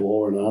here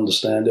before and I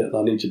understand it and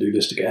I need to do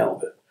this to get out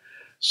of it.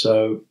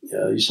 So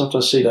you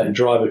sometimes see that in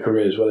driver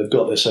careers where they've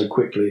got there so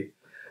quickly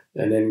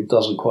and then it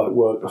doesn't quite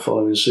work the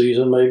following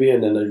season maybe,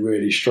 and then they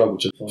really struggle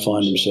to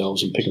find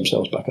themselves and pick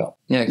themselves back up.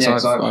 Yeah,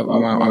 because I'm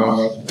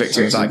a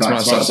victim of that. When I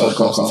started the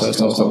podcast the first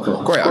time, I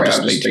thought, great, I'll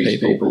just speak to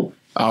people.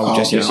 I'll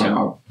just,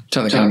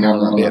 turn the camera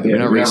on. There was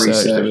no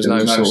research. There was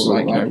no sort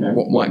of like,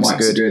 what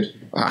mics are good,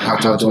 how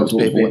to talk to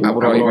people, what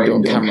do I even do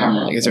on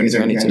camera? Like, is there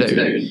anything I need to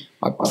do?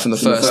 From the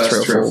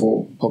first 3 or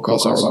 4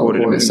 podcasts I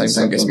recorded, it was the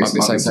same thing. I guess it might be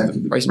the same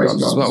thing for racing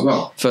drivers as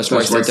well. First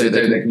race they do,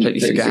 they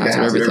completely forget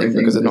how to do everything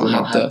because they've not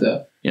had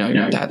the,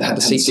 they had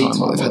the seat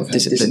time, or they've had the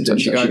discipline to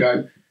actually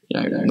go.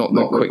 Not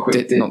quick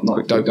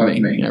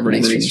dopamine,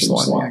 release things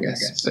slightly, I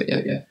guess. But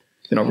yeah,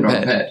 they're not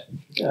prepared.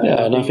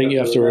 Yeah, and I think you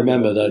have to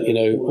remember that,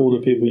 all the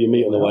people you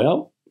meet on the way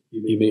up,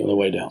 you meet on the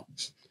way down.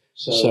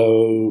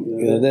 So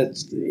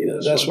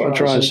that's what I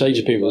try and say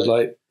to people. Is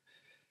like,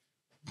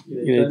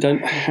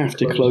 don't have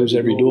to close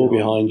every door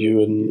behind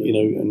you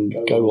and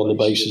go on the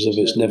basis of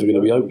it's never going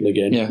to be open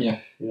again.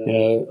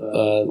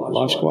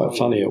 Life's quite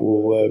funny. It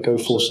will go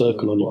full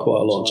circle on you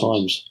quite a lot of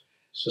times.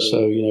 So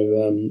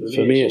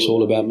for me, it's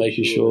all about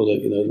making sure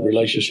that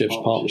relationships,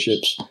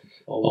 partnerships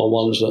are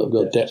ones that have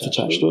got depth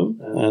attached to them,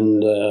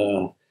 and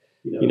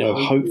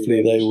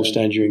hopefully they will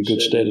stand you in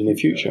good stead in the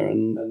future.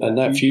 And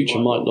that future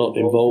might not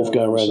involve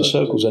going around in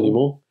circles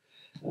anymore,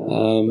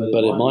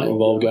 but it might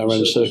involve going around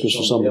in circles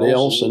for somebody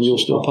else, and you're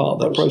still part of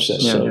that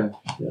process. So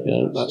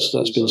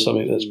that's been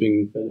something that's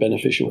been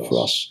beneficial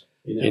for us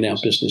in our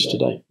business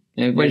today.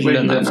 Yeah, where did you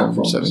learn that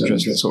from? So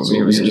interesting, sort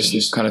of, was it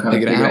just kind of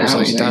figured it out?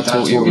 Something your dad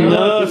taught you?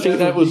 No, I think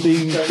that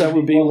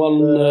would be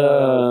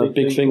one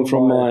big thing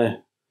from my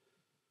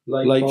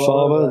late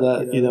father.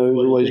 That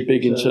was always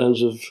big in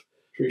terms of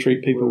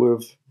treat people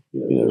with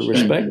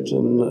respect,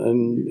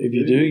 and if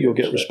you do, you'll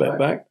get respect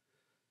back.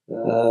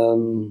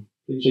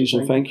 Please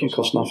and thank you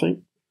cost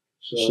nothing,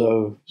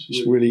 so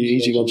it's a really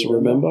easy one to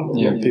remember.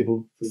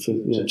 People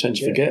tend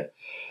to forget.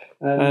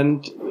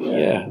 And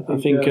I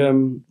think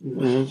don't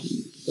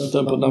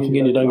put nothing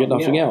in, you don't get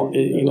nothing out.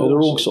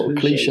 They're all sort of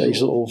cliche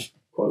sort of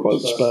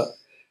quotes, but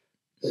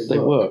they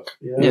work.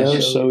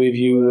 So if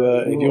you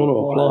want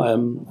to apply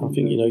them, I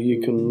think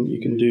you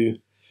can do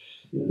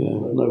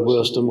no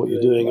worse than what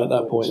you're doing at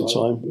that point in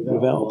time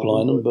without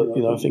applying them. But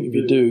I think if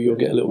you do, you'll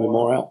get a little bit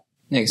more out.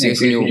 Yeah,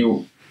 because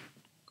you're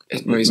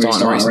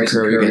starting a racing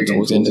career, you get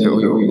towards the end of it, or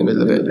you're in the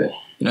middle of it.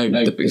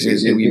 The because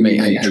you meet,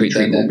 how you treat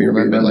them will be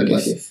remembered. Like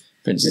if,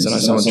 for instance, I know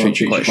someone treats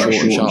you quite short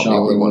and sharply,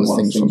 or wants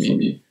things from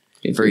you,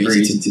 it's very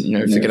easy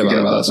to forget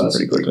about that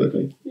person pretty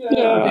quickly.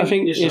 Yeah, I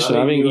think you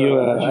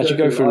as you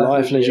go through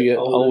life and as you get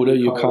older,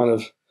 you kind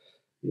of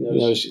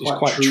it's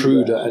quite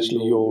true that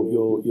actually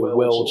your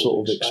world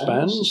sort of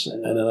expands,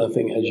 and then I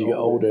think as you get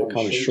older, it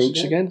kind of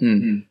shrinks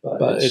again.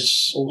 But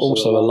it's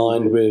also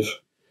aligned with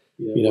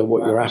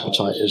what your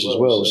appetite is as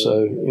well.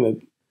 So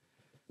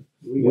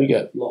we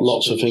get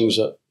lots of things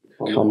that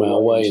come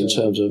our way in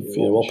terms of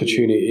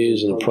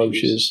opportunities and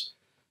approaches,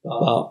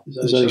 but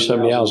there's only so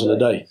many hours in a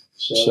day.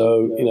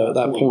 So at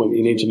that point,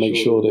 you need to make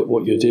sure that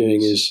what you're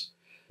doing is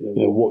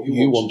what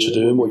you want to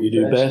do and what you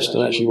do best,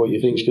 and actually what you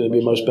think is going to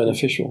be most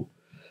beneficial.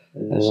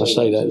 And I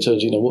say that in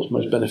terms of what's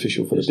most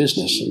beneficial for the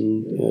business.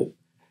 And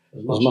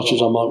as much as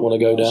I might want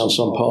to go down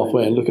some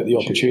pathway and look at the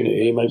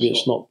opportunity, maybe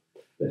it's not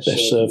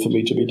best served for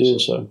me to be doing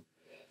so.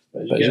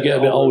 But as you get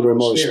a bit older and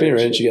more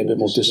experience, you get a bit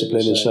more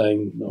discipline in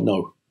saying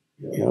no,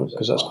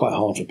 because that's quite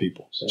hard for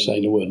people,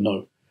 saying the word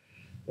no.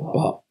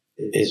 But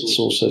it's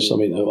also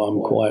something that I'm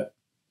quite,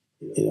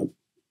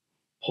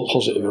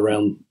 positive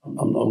around. I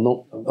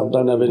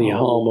don't have any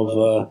harm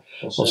of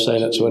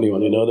saying that to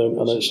anyone. I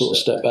don't sort of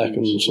step back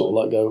and sort of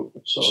like go,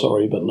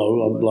 sorry, but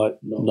no. I'm like,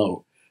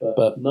 no.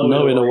 But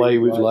no in a way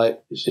with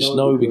like, it's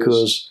no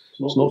because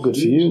it's not good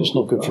for you, it's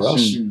not good for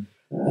us.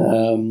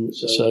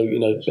 So,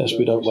 best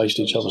we don't waste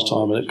each other's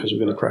time on it because we're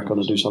going to crack on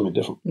and do something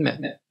different. Yeah.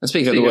 And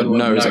speaking of the word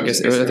no's, I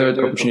guess, are there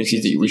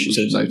opportunities that you wish you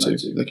said no to,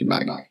 looking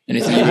back?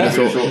 Anything you would have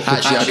thought,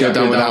 actually, I could have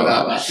done without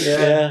that?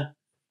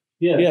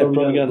 Yeah,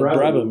 probably going to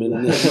Brabham in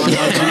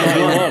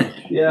 1991.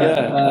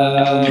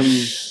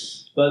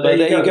 But there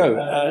you go.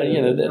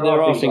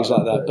 There are things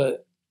like that.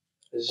 But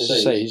as I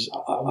say, I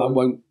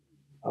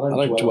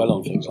don't dwell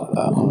on things like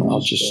that.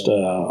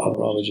 I'd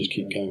rather just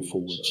keep going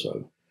forward.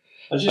 So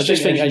I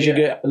just think as you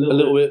get a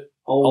little bit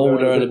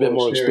older and a bit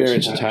more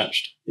experience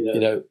attached,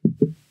 you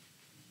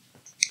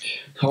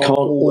can't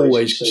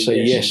always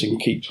say yes and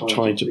keep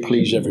trying to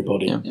please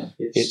everybody. Yeah.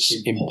 It's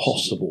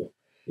impossible.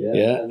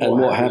 Yeah. And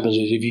what happens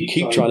is if you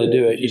keep trying to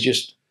do it, you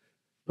just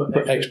put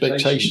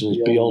expectations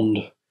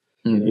beyond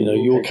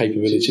your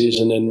capabilities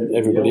and then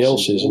everybody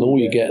else's, and all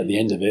you get at the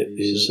end of it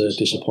is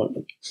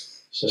disappointment.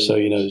 So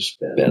it's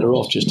better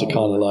off just to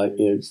kind of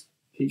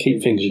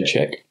keep things in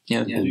check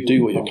and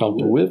do what you're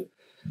comfortable with,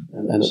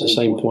 and at the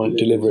same point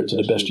deliver it to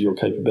the best of your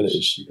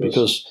capabilities.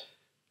 Because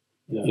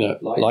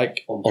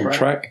like on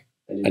track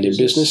and in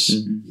business,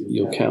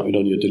 you're counted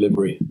on your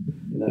delivery,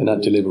 and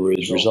that delivery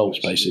is results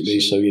basically.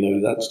 So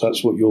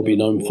that's what you'll be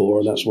known for,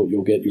 and that's what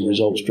you'll get your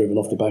results driven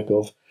off the back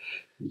of,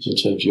 in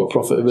terms of your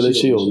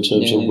profitability, or in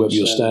terms of whether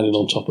you're standing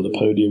on top of the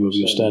podium, whether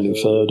you're standing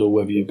third, or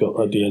whether you've got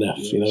a DNF.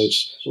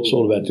 It's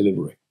all about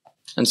delivery.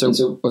 And so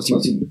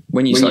obviously,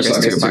 when you start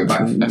getting to go back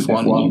from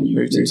F1, you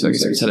moved into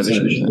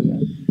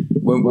television.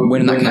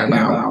 When that came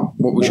about,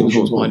 what was your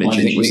thoughts behind it? Do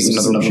you think was this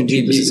another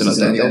opportunity? Was this another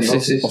day in the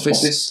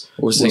office?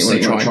 Or was this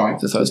something you want to try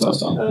for the first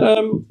time?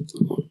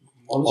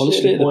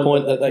 Honestly, at the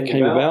point that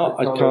came about,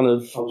 I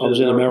was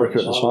in America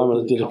at the time,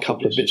 and I did a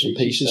couple of bits and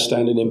pieces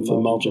standing in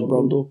for Martin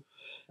Blundell.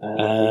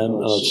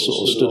 And I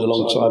sort of stood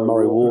alongside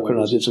Murray Walker,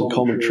 and I did some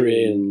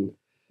commentary, and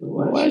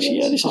this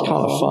is kind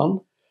of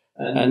fun.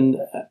 And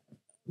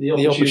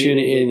the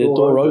opportunity and the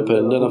door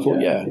opened, and I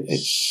thought,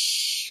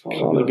 it's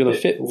kind of going to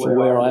fit for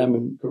where I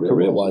am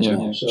career-wise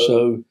now.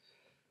 So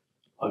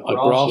I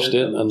grasped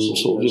it, and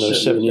sort of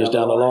 7 years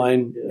down the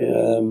line,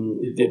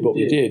 did what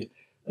we did.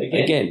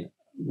 Again,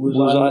 was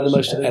I the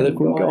most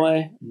eloquent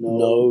guy?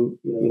 No.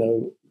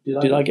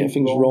 Did I get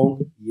things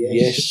wrong?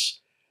 Yes.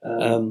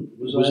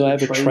 Was I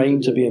ever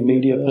trained to be a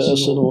media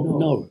person? Or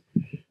no?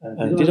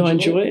 Did I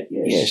enjoy it?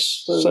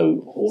 Yes.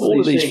 So all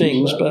of these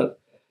things, but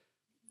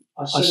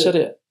I said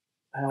it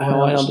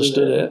how I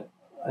understood it,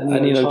 and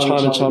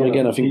time and time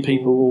again, I think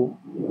people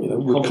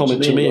would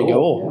comment to me and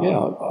go,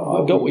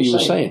 I got what you were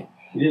saying.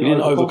 You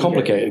didn't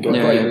overcomplicate it,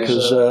 great,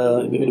 because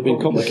if it would have been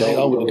complicated,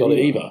 I wouldn't have got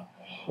it either.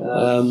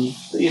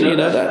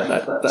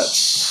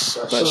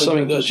 That's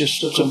something that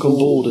just took on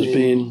board as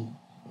being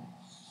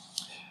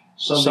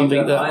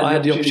something that I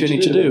had the opportunity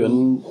to do,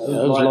 and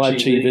it was live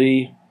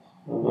TV.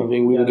 I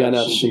mean, we were going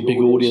out to some big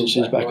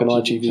audiences back on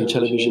ITV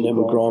television, then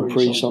with Grand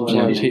Prix,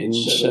 sometimes hitting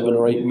 7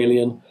 or 8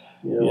 million,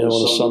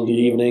 on a Sunday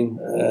evening.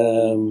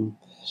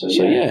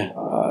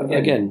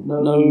 Again,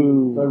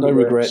 no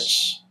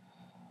regrets.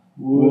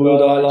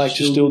 Would I like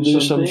to still do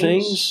some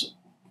things?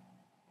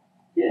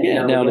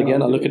 Yeah, now and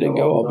again I look at it and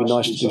go, it'd be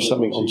nice to do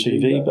something on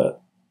TV,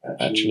 but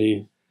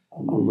actually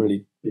I'm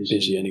really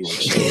busy anyway,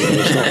 so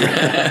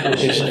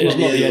it's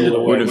not the end of the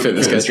world. Wouldn't fit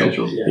the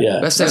schedule. Yeah.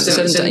 That's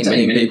 7 to 8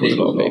 million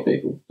people. A lot of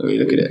people. We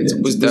look at it.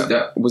 Was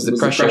the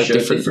pressure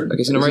different, I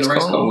guess, in a race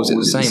car, or was it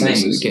the same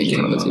as getting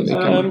on the TV?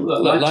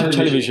 Live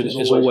television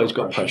has always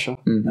got pressure,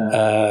 and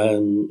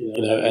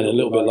a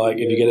little bit like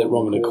if you get it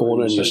wrong in a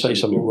corner and you say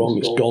something wrong,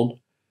 it's gone.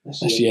 That's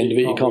the end of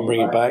it. You can't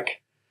bring it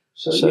back.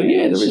 So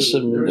there is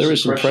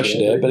some pressure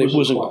there, but it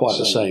wasn't quite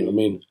the same. I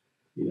mean,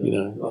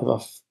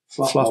 if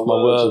I fluffed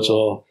my words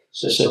or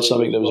said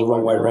something that was the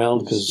wrong way around,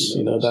 because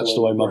that's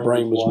the way my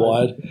brain was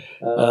wired,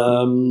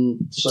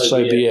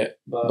 so be it.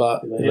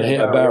 But if I hit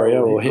a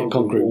barrier or hit a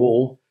concrete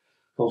wall,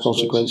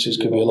 consequences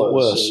could be a lot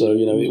worse. So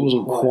it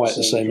wasn't quite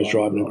the same as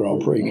driving a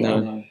Grand Prix.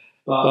 No.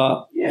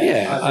 But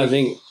I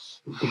think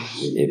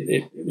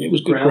it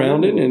was good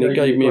grounding, and it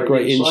gave me a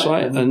great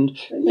insight, and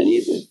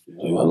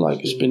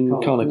it's been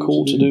kind of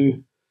cool to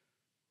do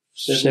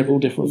several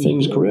different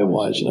things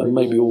career-wise,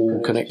 maybe all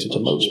connected to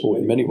motorsport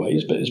in many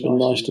ways, but it's been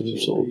nice to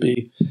sort of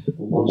be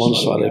on one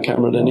side of the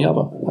camera than the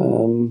other.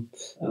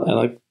 And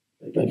I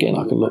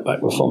can look back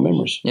with fond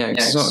memories. Yeah,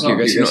 because it's not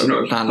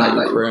you're not planned out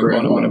your career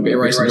and I'm going to be a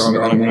racing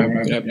driver, then I'm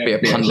going to be a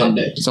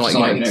pundit. It's not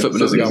like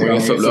footballers go, I'm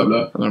going to be a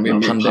footballer, I'm going to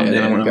be a pundit, and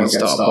then I'm going to go and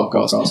start a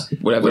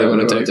podcast, whatever they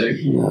want to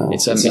do. No.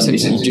 It's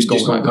you've just got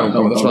to kind of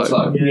go with the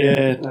flow.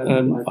 Yeah,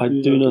 I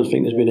do not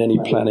think there's been any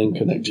planning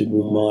connected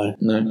with my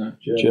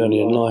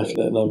journey in life,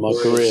 let alone my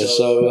career.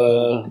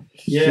 So,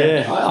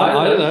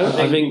 I don't know.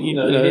 I think,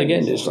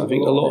 again, I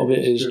think a lot of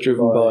it is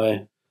driven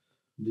by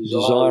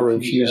desire,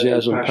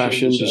 enthusiasm,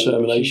 passion,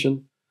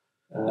 determination.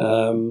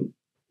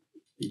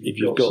 If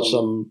you've got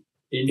some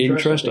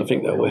interest, I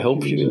think that will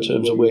help you in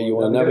terms of where you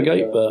want to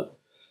navigate. But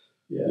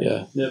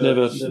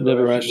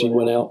never actually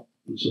went out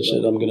and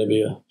said I'm going to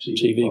be a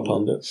TV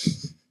pundit.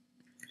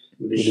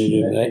 It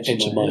didn't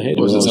enter my head.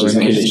 Was it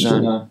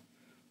something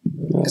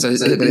Because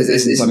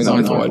this isn't something that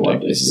I thought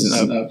I'd do. This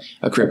isn't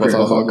a career path I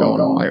thought I'd go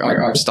on.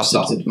 I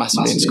stuttered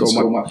massively in school.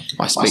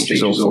 My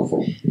speech was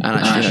awful. And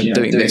actually,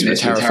 doing this was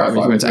terrifying.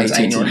 When you went to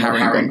 18, you're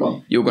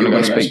harrowing. You're going to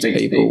go speak to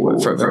people,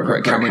 put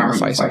a camera in your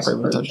face, and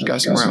probably touch to go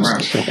somewhere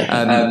else.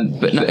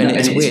 But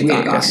it's weird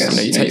that, I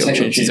guess, you take the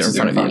opportunities that are in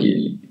front of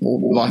you.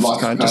 Life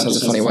kind of just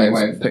has a funny way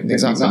of picking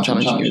things up and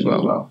challenging you as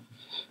well.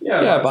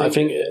 Yeah, but I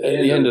think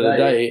at the end of the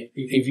day,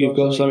 if you've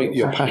got something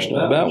you're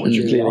passionate about, which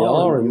you clearly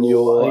are, and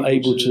you're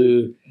able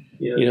to,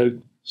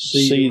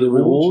 see the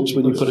rewards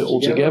when you put it all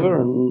together,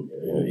 and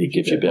it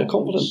gives you a bit of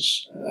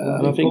confidence.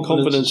 And I think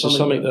confidence is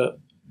something that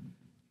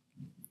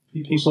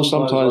people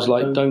sometimes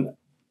don't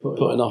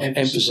put enough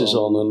emphasis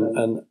on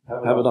and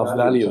have enough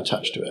value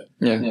attached to it.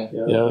 At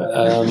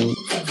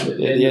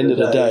the end of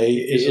the day,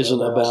 it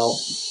isn't about.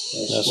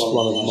 That's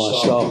one of my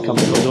staff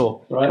coming to the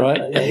door, right?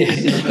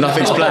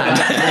 Nothing's planned.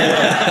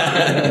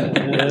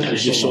 You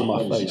just saw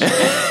my face.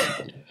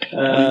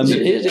 I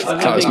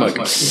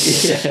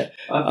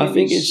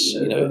think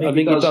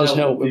it does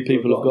help when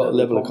people have got a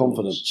level of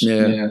confidence.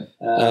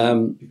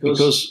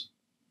 Because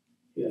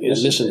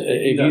listen,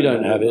 if you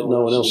don't have it,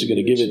 no one else is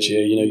going to give it to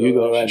you. You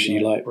got to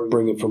actually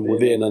bring it from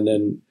within and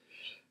then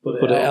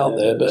put it out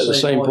there. But at the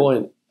same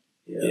point,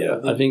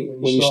 I think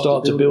when you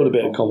start to build a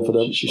bit of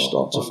confidence, you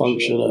start to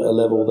function at a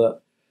level that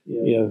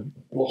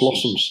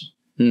blossoms.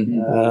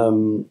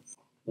 No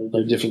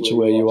different to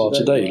where you are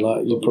today.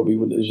 Like you probably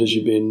wouldn't have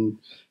envisioned being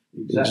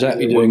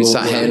exactly doing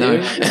sat here now.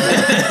 You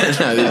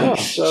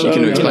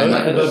can explain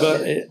that.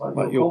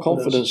 But your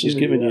confidence has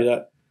given you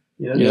that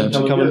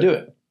to come and do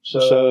it.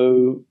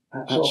 So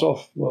hats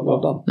off. Well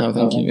done. No,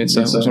 thank you. It's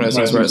one of those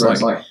things where it's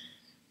like,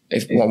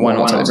 why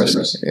not take the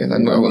risk? I've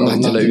got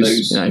nothing to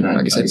lose. Like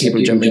I said,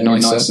 people are generally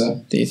nicer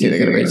than you think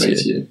they're going to be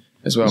to you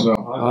as well.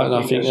 And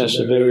I think that's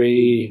a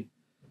very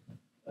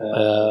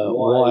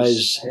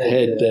wise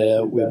head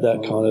there with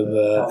that kind of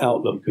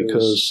outlook,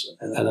 because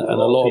and a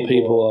lot of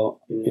people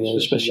are,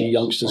 especially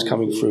youngsters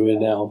coming through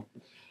in our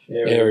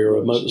area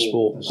of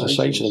motorsport, I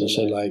say to them,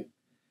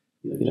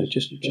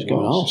 just go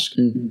and ask.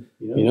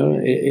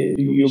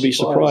 You'll be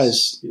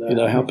surprised,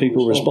 how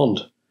people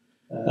respond.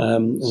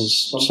 And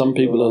some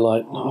people are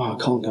like, I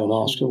can't go and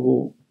ask.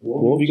 Well,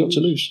 what have you got to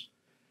lose?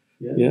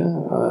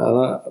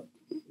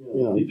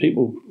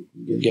 People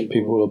get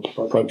people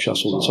to approach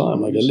us all the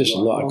time. I go, listen,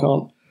 look,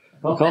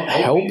 I can't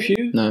help you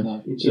in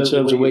terms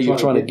of where you're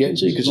trying to get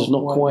to, because it's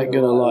not quite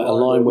going to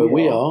align where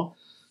we are.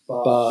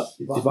 But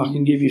if I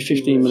can give you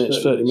 15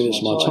 minutes, 30 minutes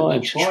of my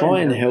time to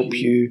try and help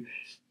you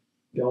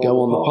go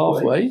on the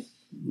pathway,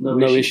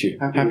 no issue.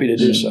 Happy to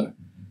do so.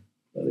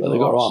 But they've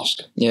got to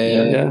ask.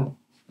 Yeah.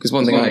 Because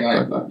one thing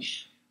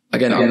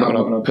again, I'm not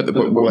going to put the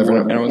ball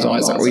over anyone's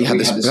eyes. We had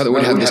this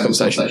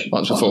conversation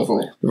once before.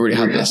 We've already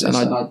had this, and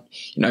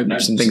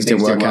some things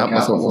didn't work out.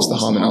 I thought, what's the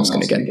harm in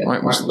asking again?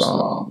 Right? What's the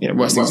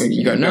worst thing?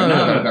 You go,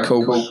 no,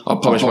 cool. I'll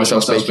publish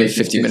myself speaking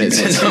 50 minutes,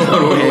 and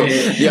someone will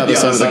hear the other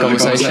side of the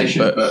conversation.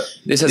 But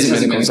this hasn't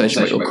been a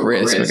conversation about your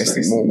career. So I guess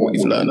more what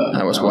you've learned.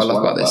 And what I love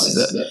about this is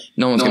that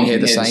no one's going to hear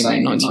the same.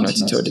 In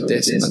 1992, I did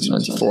this. In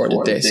 1994, I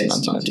did this. In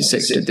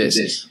 1996, I did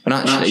this. And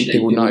actually,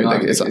 people know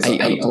that there's 8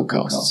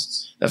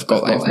 podcasts. They've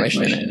got that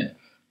information in it.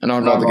 And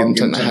I'd rather give them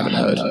something they haven't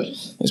heard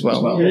as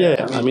well.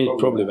 Yeah, I mean,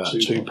 probably about 2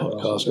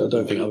 podcasts. I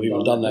don't think I've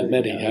even done that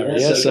many, Harry.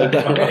 Yeah, so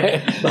but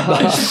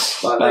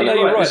no,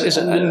 you're right.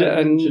 Listen,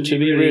 and to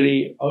be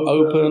really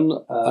open,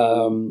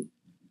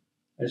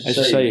 as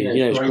I say,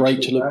 it's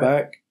great to look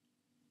back,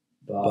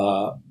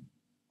 but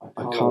I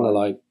kind of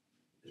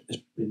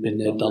it's been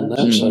there, done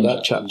that. So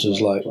that chapter's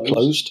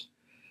closed.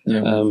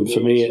 For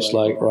me, it's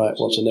right,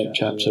 what's the next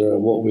chapter,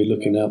 and what are we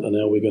looking at, and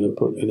how we're going to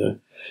put,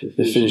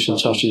 the finishing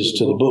touches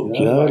to the book,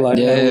 we're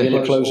going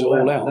to close it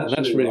all out. And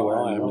that's really where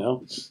I am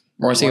now.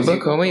 Writing a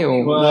book, are we?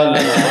 Or? Well, I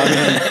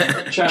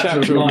mean,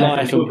 chapter of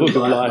life and book of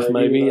life,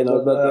 maybe,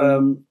 but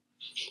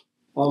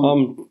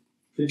I'm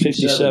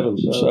 57,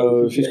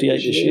 so 58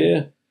 this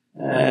year,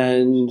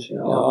 and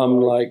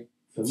I'm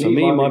for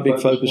me, my big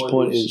focus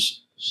point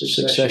is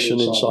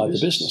succession inside the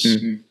business.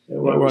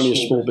 We're only a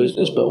small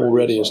business, but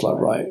already it's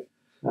right,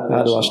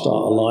 how do I start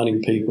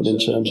aligning people in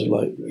terms of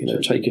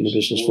taking the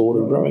business forward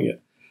and growing it?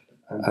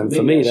 And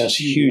for me, that's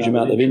a huge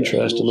amount of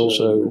interest and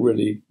also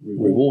really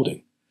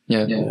rewarding.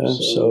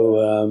 So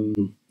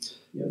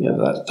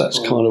that's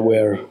kind of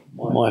where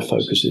my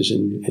focus is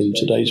in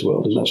today's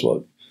world, and that's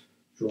what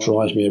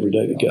drives me every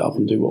day to get up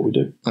and do what we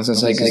do. I was going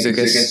to say, because I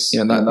guess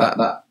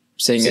that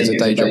seeing it as a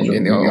day job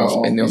in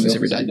the office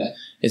every day.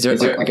 Is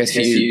there, I guess,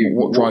 for you,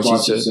 what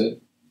drives you to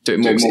do it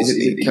more? Is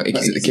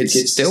it the kids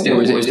still,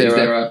 or is there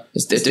a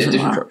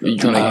different? Are you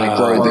trying to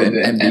grow the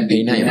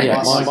MVP name?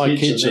 My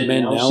kids are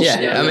men now.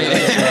 I mean,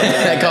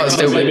 they can't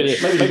still maybe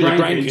the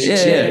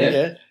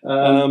grandkids.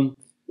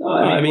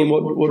 I mean,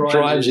 what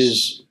drives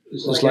is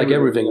it's like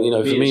everything.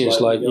 For me, it's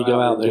you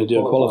go out there and do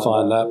a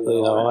qualifying lap.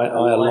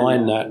 I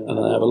align that, and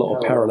I have a lot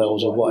of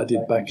parallels of what I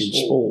did back in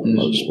sport,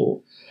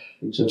 motorsport,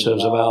 in terms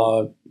of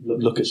how I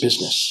look at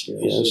business.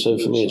 So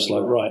for me, it's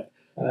right.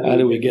 How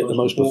do we get the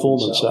most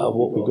performance out of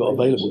what we've got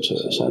available to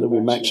us? How do we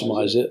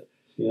maximise it?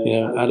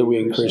 How do we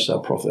increase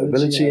our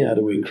profitability? How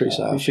do we increase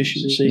our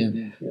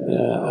efficiency?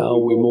 Are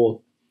we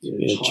more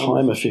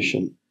time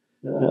efficient?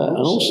 And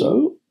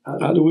also,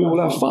 how do we all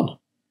have fun?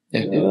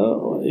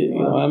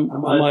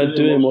 Am I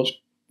doing what's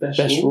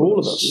best for all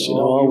of us?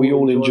 Are we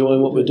all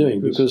enjoying what we're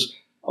doing? Because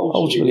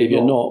ultimately, if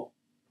you're not,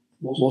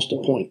 what's the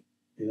point?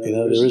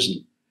 There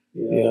isn't.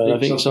 And I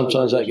think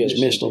sometimes that gets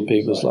missed on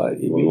people. It's like,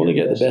 if you want to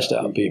get the best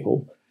out of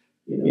people,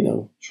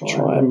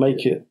 try and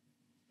make it.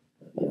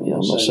 I'm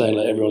not saying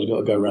that everyone's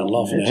got to go around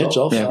laughing their heads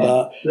off,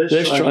 but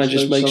let's try and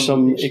just make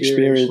some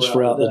experience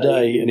throughout the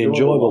day an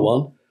enjoyable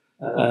one,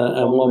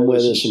 and one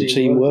where there's some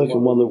teamwork,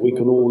 and one that we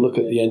can all look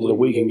at the end of the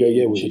week and go,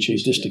 yeah, we've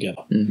achieved this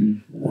together.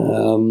 And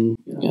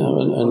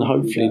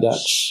hopefully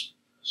that's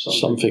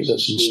something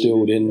that's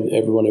instilled in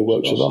everyone who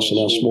works with us in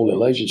our small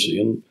little agency.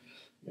 And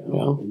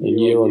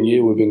year on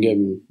year, we've been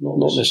getting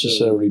not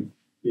necessarily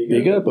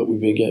bigger, but we've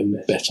been getting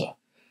better.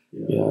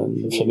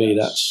 And for me,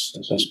 that's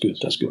good.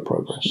 That's good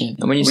progress.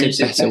 And when you say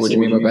better, what do you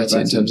mean by better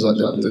in terms of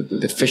like the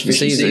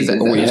efficiency? Is that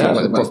all you're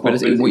talking about, the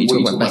profitability? What are you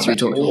talking about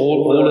better?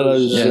 All of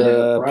those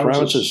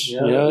parameters.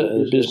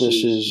 The business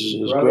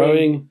is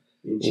growing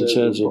in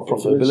terms of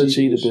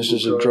profitability. The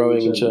business is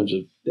growing in terms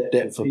of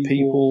depth of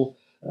people.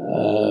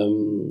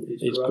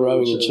 It's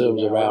growing in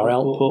terms of our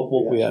output,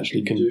 what we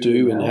actually can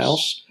do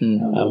in-house,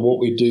 and what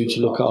we do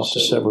to look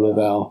after several of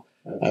our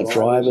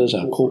drivers,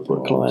 our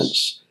corporate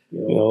clients.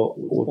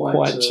 We're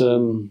quite,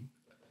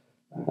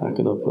 how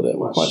can I put it?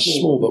 We're quite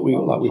small, but we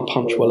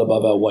punch well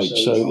above our weight.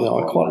 So,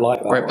 I quite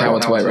like that. Great power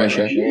to weight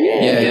ratio.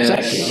 Yeah,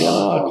 exactly.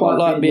 I quite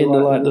like being the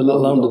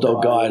little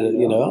underdog guy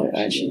that,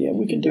 actually,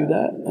 we can do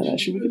that. And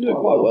actually, we can do it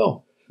quite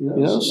well.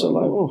 So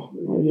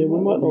we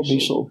might not be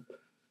sort of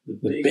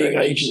the big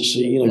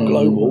agency,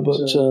 global,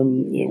 but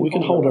we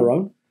can hold our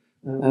own.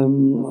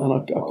 And I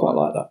quite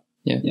like that.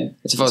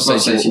 It's if I was to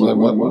say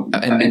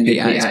MVP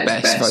at its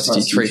best, if I was to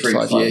do 3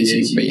 to 5 years,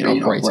 you'll be an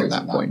operator at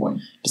that point.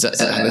 Does that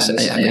have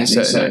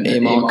certain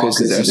earmarkers?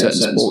 Is there a certain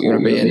sport you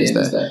want to be in? Is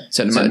there a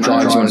certain amount of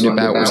drives you want to do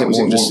about? Or is it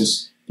more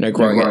just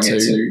growing it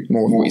to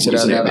more of what you said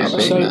earlier about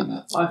being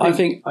that? I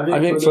think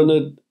from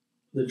the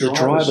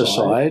driver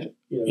side,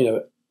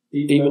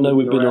 even though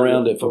we've been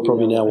around it for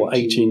probably now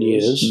 18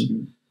 years,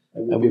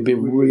 and we've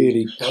been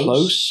really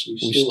close,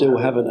 we still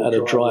haven't had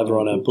a driver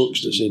on our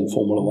books that's in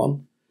Formula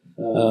One.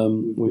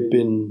 We've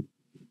been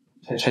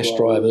test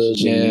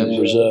drivers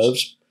and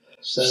reserves,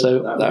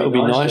 so that would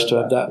be nice to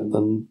have that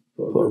and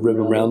put a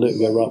ribbon around it and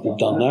go, right, we've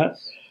done that.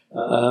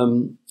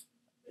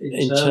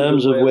 In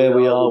terms of where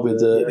we are with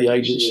the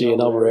agency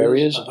in other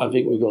areas, I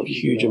think we've got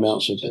huge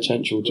amounts of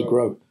potential to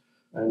grow.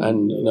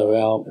 And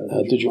our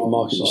digital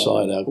marketing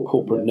side, our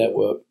corporate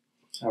network,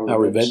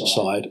 our event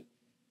side,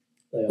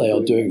 they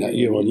are doing that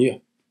year on year.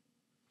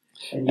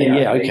 And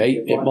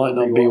it might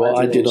not be what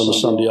I did on a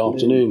Sunday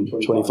afternoon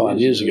 25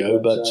 years ago,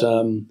 but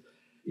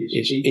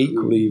it's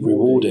equally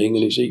rewarding,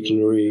 and it's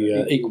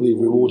equally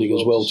rewarding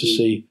as well to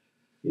see,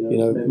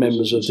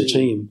 members of the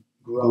team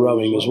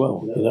growing as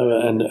well,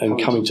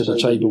 and coming to the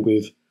table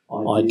with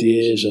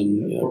ideas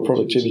and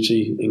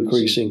productivity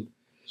increasing.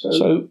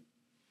 So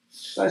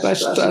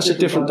that's a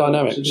different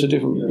dynamic. It's a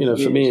different,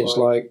 for me, it's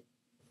like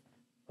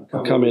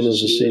I come in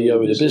as a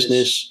CEO of the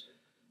business.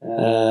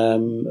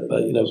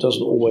 But it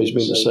doesn't always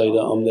mean to say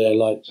that I'm there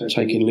like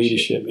taking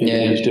leadership in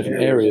all these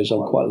different areas.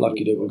 I'm quite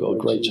lucky that we've got a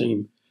great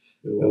team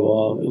who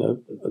are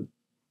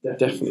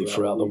definitely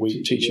throughout the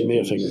week teaching me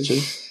a thing or two.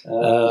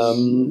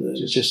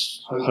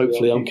 Just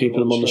hopefully I'm keeping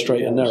them on the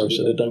straight and narrow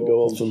so they don't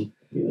go off and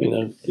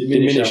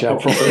diminish our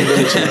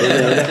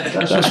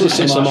profitability. That's what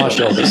sits on my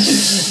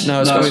shoulders. No,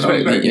 it's always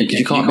great because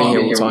you can't be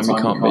here all the time. You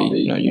can't be,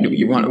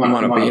 you might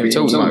not be here at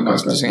all. You might go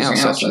something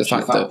else. Actually, the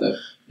fact that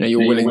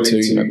you're willing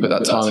to put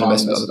that time and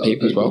investment in other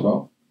people as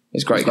well.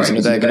 It's great because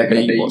they're going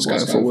to be what's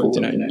going forward.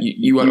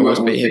 You won't always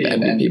be here, but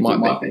MVP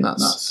might be. And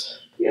that's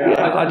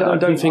I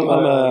don't think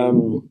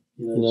I'm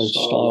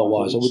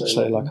style-wise. I wouldn't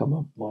say like I'm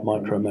a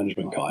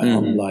micromanagement guy.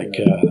 I'm like,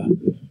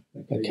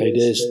 okay,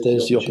 there's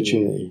the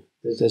opportunity.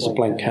 There's a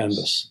blank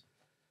canvas.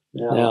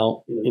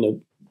 Now,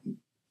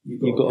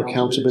 you've got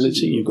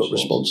accountability, you've got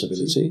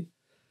responsibility.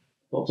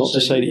 Not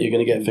to say that you're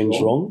going to get things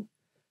wrong,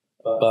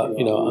 but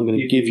I'm going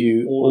to give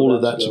you all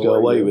of that to go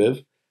away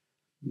with.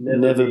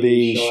 Never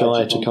be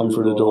shy to come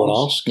through the door and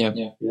ask.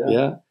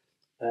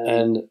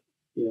 And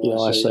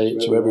I say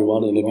it to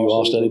everyone, and if you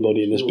asked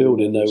anybody in this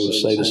building, they will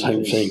say the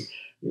same thing.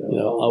 I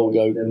will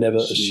go, never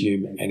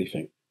assume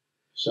anything.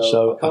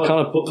 So I kind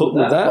of put them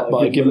with that, but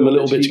I give them a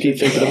little bit to keep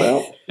thinking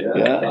about.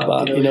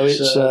 But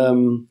it's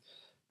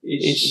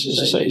as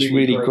I say, it's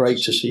really great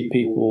to see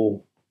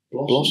people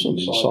blossom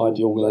inside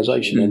the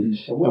organisation, and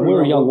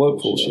we're a young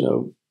workforce.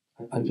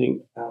 I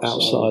think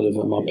outside of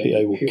my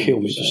PA will kill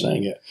me for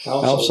saying it.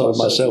 Outside of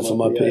myself and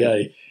my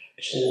PA,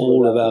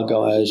 all of our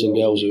guys and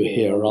girls who are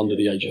here are under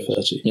the age of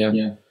 30.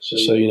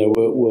 So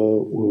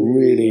we're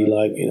really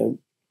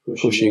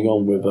pushing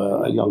on with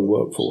a young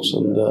workforce,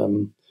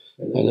 and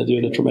and they're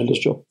doing a tremendous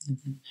job.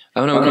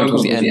 I know we're coming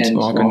towards the end,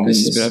 Mark, and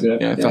this has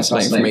been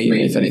fascinating for me,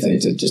 if anything,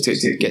 to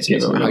get to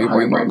know how your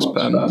brain works.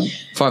 But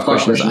 5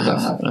 questions that I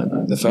have.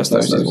 The first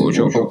of those is, what was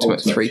your ultimate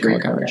 3-car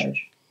garage?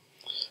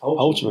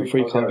 Ultimate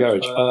 3-car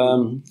garage.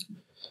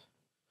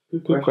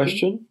 Good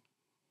question.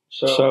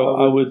 So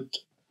I would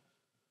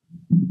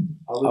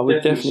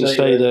definitely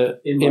say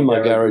that in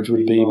my garage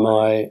would be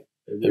my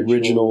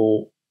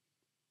original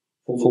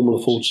Formula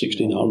Ford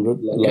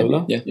 1600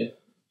 Lola,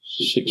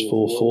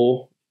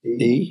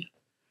 644E,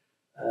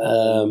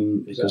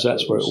 because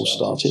that's where it all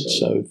started.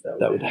 So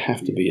that would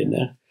have to be in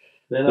there.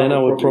 Then I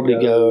would probably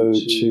go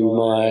to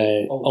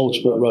my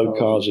ultimate road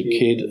car as a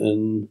kid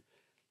and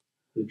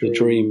the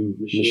dream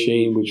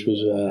machine, which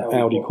was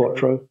Audi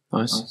Quattro.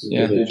 Nice.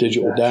 With a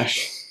digital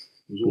dash.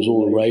 It was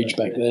all the rage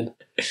back then.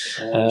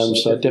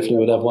 So I definitely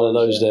would have one of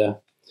those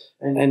there.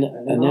 And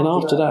then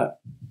after that,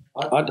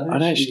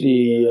 I'd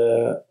actually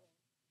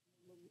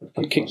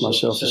I kicked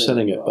myself for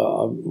selling it,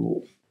 but I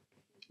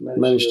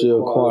managed to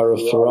acquire a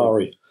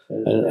Ferrari,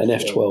 an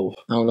F12.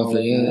 Oh,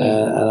 lovely, yeah.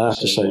 And I have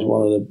to say, it's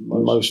one of the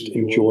most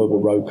enjoyable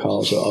road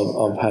cars that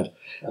I've had.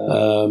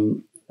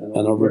 And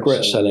I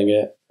regret selling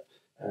it.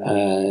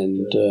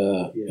 And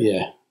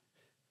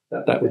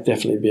that would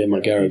definitely be in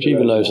my garage,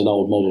 even though it's an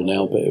old model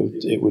now, but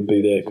it would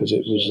be there because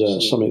it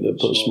was something that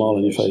put a smile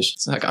on your face.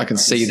 It's like I can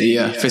see the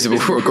visible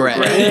regret.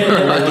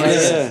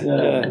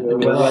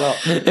 Well up.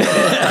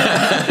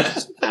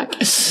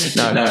 It's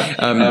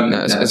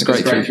a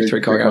great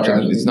 3-car garage.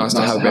 It's nice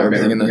to have a bit of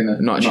everything in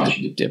there, not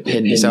actually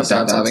pin yourself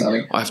down to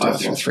having, I have to have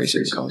 3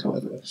 supercars.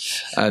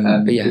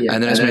 But yeah,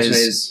 and then as well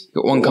as you've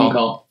got one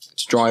car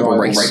to drive or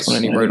race on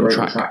any road or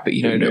track, but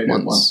you don't do it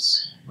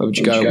once. Where would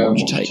you go? What would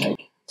you take?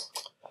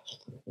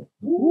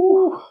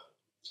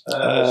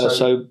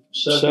 So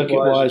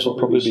circuit-wise would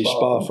probably be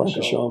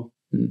Spa-Francorchamps,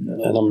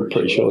 and I'm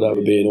pretty sure that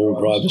would be in all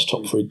drivers'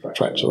 top 3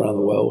 tracks around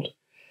the world.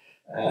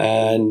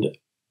 And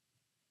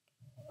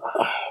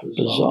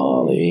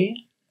bizarrely,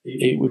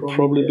 it would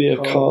probably be a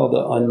car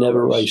that I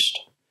never raced.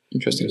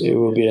 Interesting. It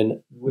would be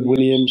an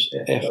Williams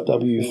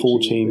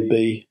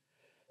FW14B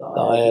that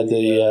I had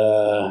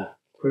the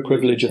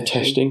privilege of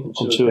testing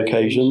on 2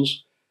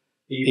 occasions.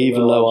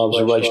 Even though I was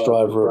a race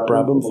driver at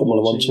Brabham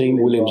Formula 1 team,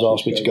 Williams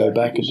asked me to go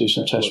back and do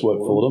some test work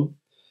for them.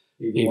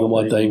 Even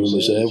while Damon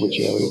was there, which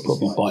he'll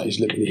probably bite his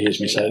lip when he hears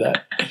me say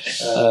that.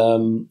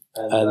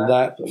 And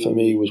that, for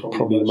me, was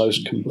probably the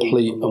most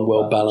complete and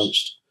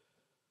well-balanced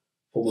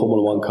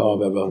Formula 1 car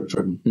I've ever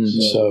driven.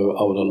 So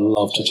I would have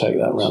loved to take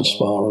that around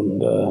Spa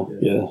and,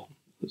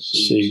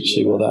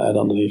 see what that had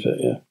underneath it,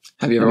 yeah.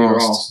 Have you ever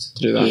asked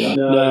to do that?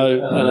 No,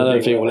 and I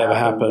don't think it will ever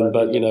happen.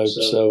 But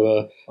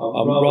so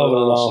rather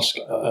than ask,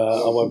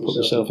 I won't put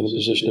myself in a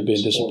position of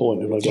being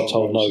disappointed when I get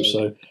told no.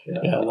 So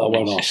I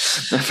won't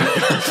ask.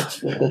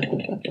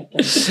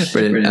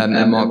 Brilliant.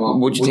 And Mark,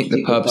 what do you think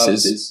the purpose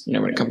is?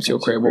 When it comes to your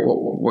career,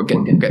 what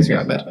gets you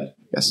out of bed?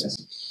 Yes.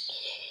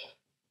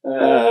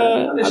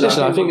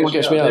 Listen, I think what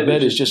gets me out of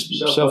bed is just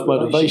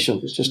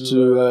self-motivation, just to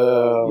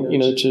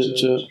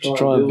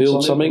try and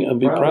build something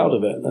and be proud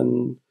of it,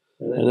 and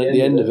at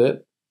the end of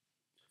it,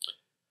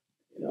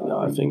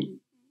 I think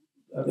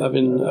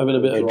having a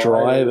bit of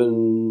drive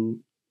and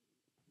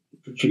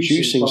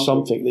producing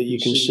something that you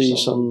can see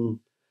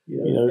some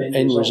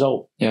end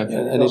result. Yeah.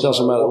 And it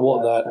doesn't matter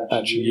what that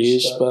actually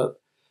is, but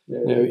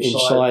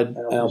inside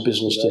our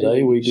business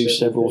today, we do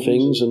several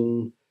things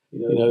and.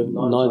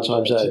 9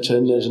 times out of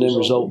 10, there's an end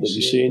result that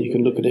you see, and you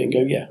can look at it and go,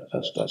 "Yeah,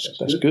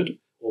 that's good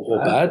or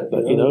bad."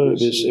 But if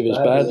it's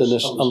bad, then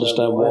let's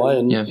understand why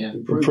and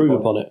improve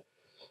upon it.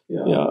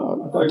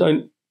 I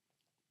don't.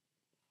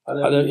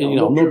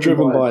 I'm not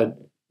driven by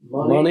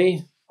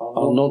money.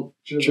 I'm not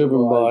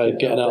driven by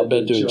getting out of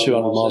bed doing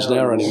 200 miles an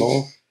hour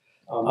anymore.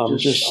 I'm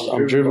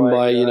driven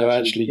by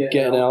actually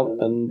getting out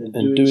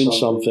and doing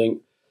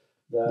something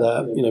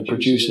that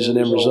produces an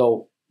end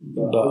result.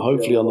 But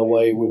hopefully on the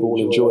way we've all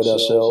enjoyed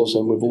ourselves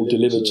and we've all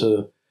delivered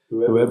to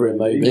whoever it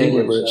may be,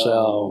 whether it's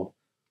our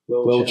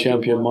world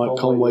champion Mike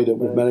Conway that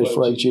we've managed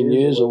for 18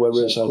 years or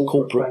whether it's our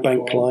corporate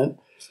bank client,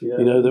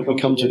 that we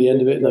come to the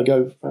end of it and they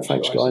go,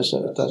 "Thanks guys,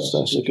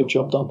 that's a good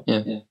job done."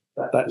 Yeah.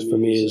 That for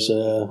me is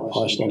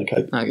icing on the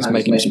cake. I guess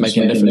making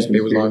a difference in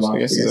people's lives, I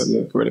guess is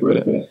a good way to put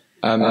it.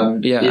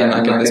 And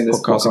again,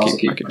 this podcast,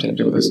 I keep telling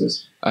people this.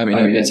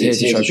 It's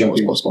here to show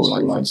people what's possible,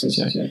 like for instance,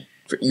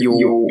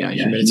 your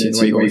humility and the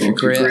way you got through your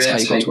career, that's how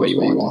you got to where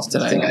you are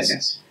today, I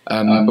guess.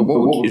 But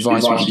what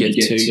advice would you give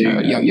to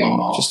a young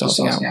Mark just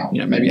starting out,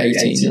 maybe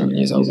 18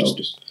 years old?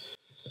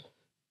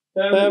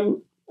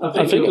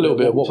 I think a little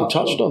bit of what we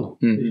touched on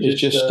is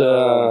just,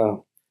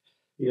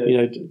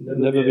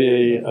 never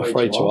be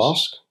afraid to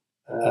ask.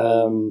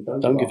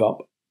 Don't give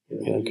up,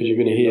 because you're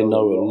going to hear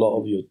no a lot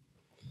of your.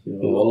 A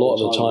lot of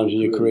the times in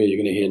your career, you're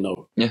going to hear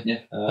no.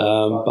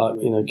 But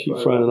keep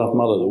throwing enough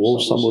mud at the wall,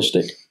 some will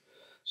stick.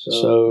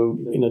 So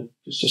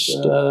just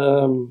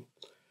and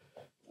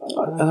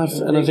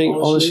I think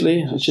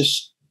honestly,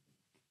 just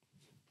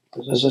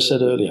as I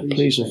said earlier,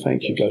 please and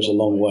thank you goes a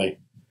long way.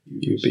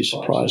 You'd be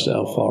surprised at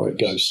how far it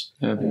goes,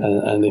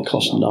 and it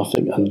costs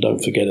nothing. And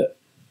don't forget it.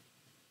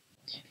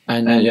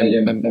 And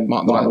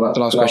Mark, the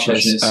last question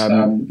is,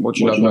 what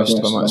do you love most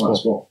about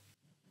motorsport?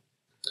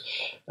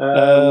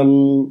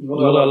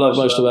 What I love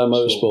most about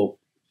motorsport,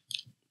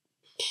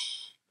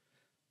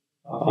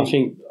 I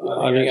think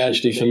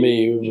actually for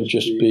me it would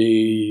just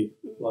be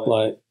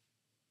like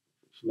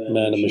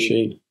man and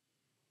machine.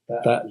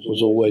 That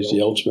was always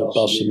the ultimate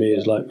buzz to me.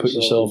 Is like put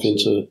yourself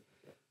into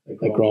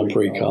a Grand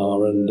Prix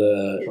car and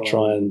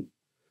try and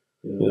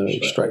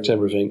extract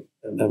everything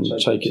and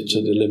take it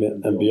to the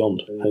limit and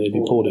beyond. And if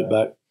you pulled it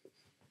back,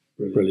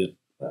 brilliant.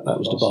 That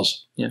was the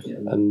buzz. Yeah.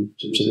 And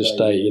to this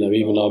day,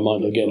 even though I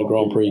might not get in a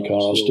Grand Prix car,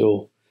 I'll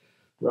still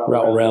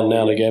rattle around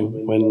now and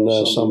again when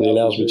somebody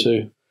allows me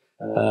to.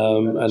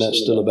 And that's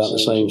still about the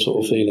same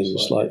sort of feeling.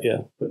 It's like,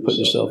 put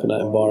yourself in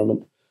that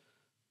environment,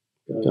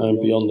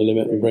 going beyond the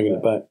limit and bringing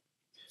it back.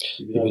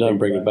 If you don't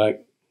bring it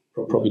back,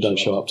 probably don't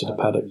show up to the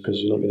paddock because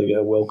you're not going to get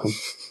a welcome.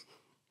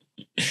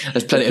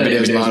 There's plenty of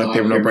videos online of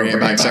people not bringing it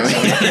back, so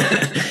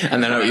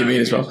and they know what you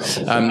mean as well.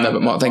 No,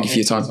 but Mark, thank you for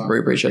your time. I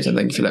really appreciate it. And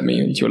thank you for letting me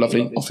into your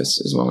lovely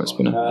office as well. It's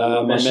been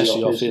a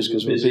messy office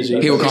because we're busy.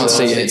 People can't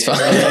see it. It's fine.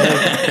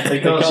 They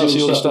can't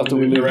see all the stuff that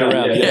we move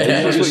around.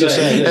 That's what you're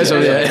saying.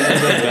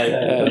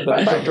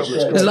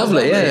 It's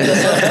lovely.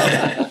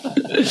 Yeah.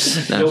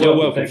 You're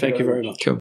welcome. Thank you very much. Cool.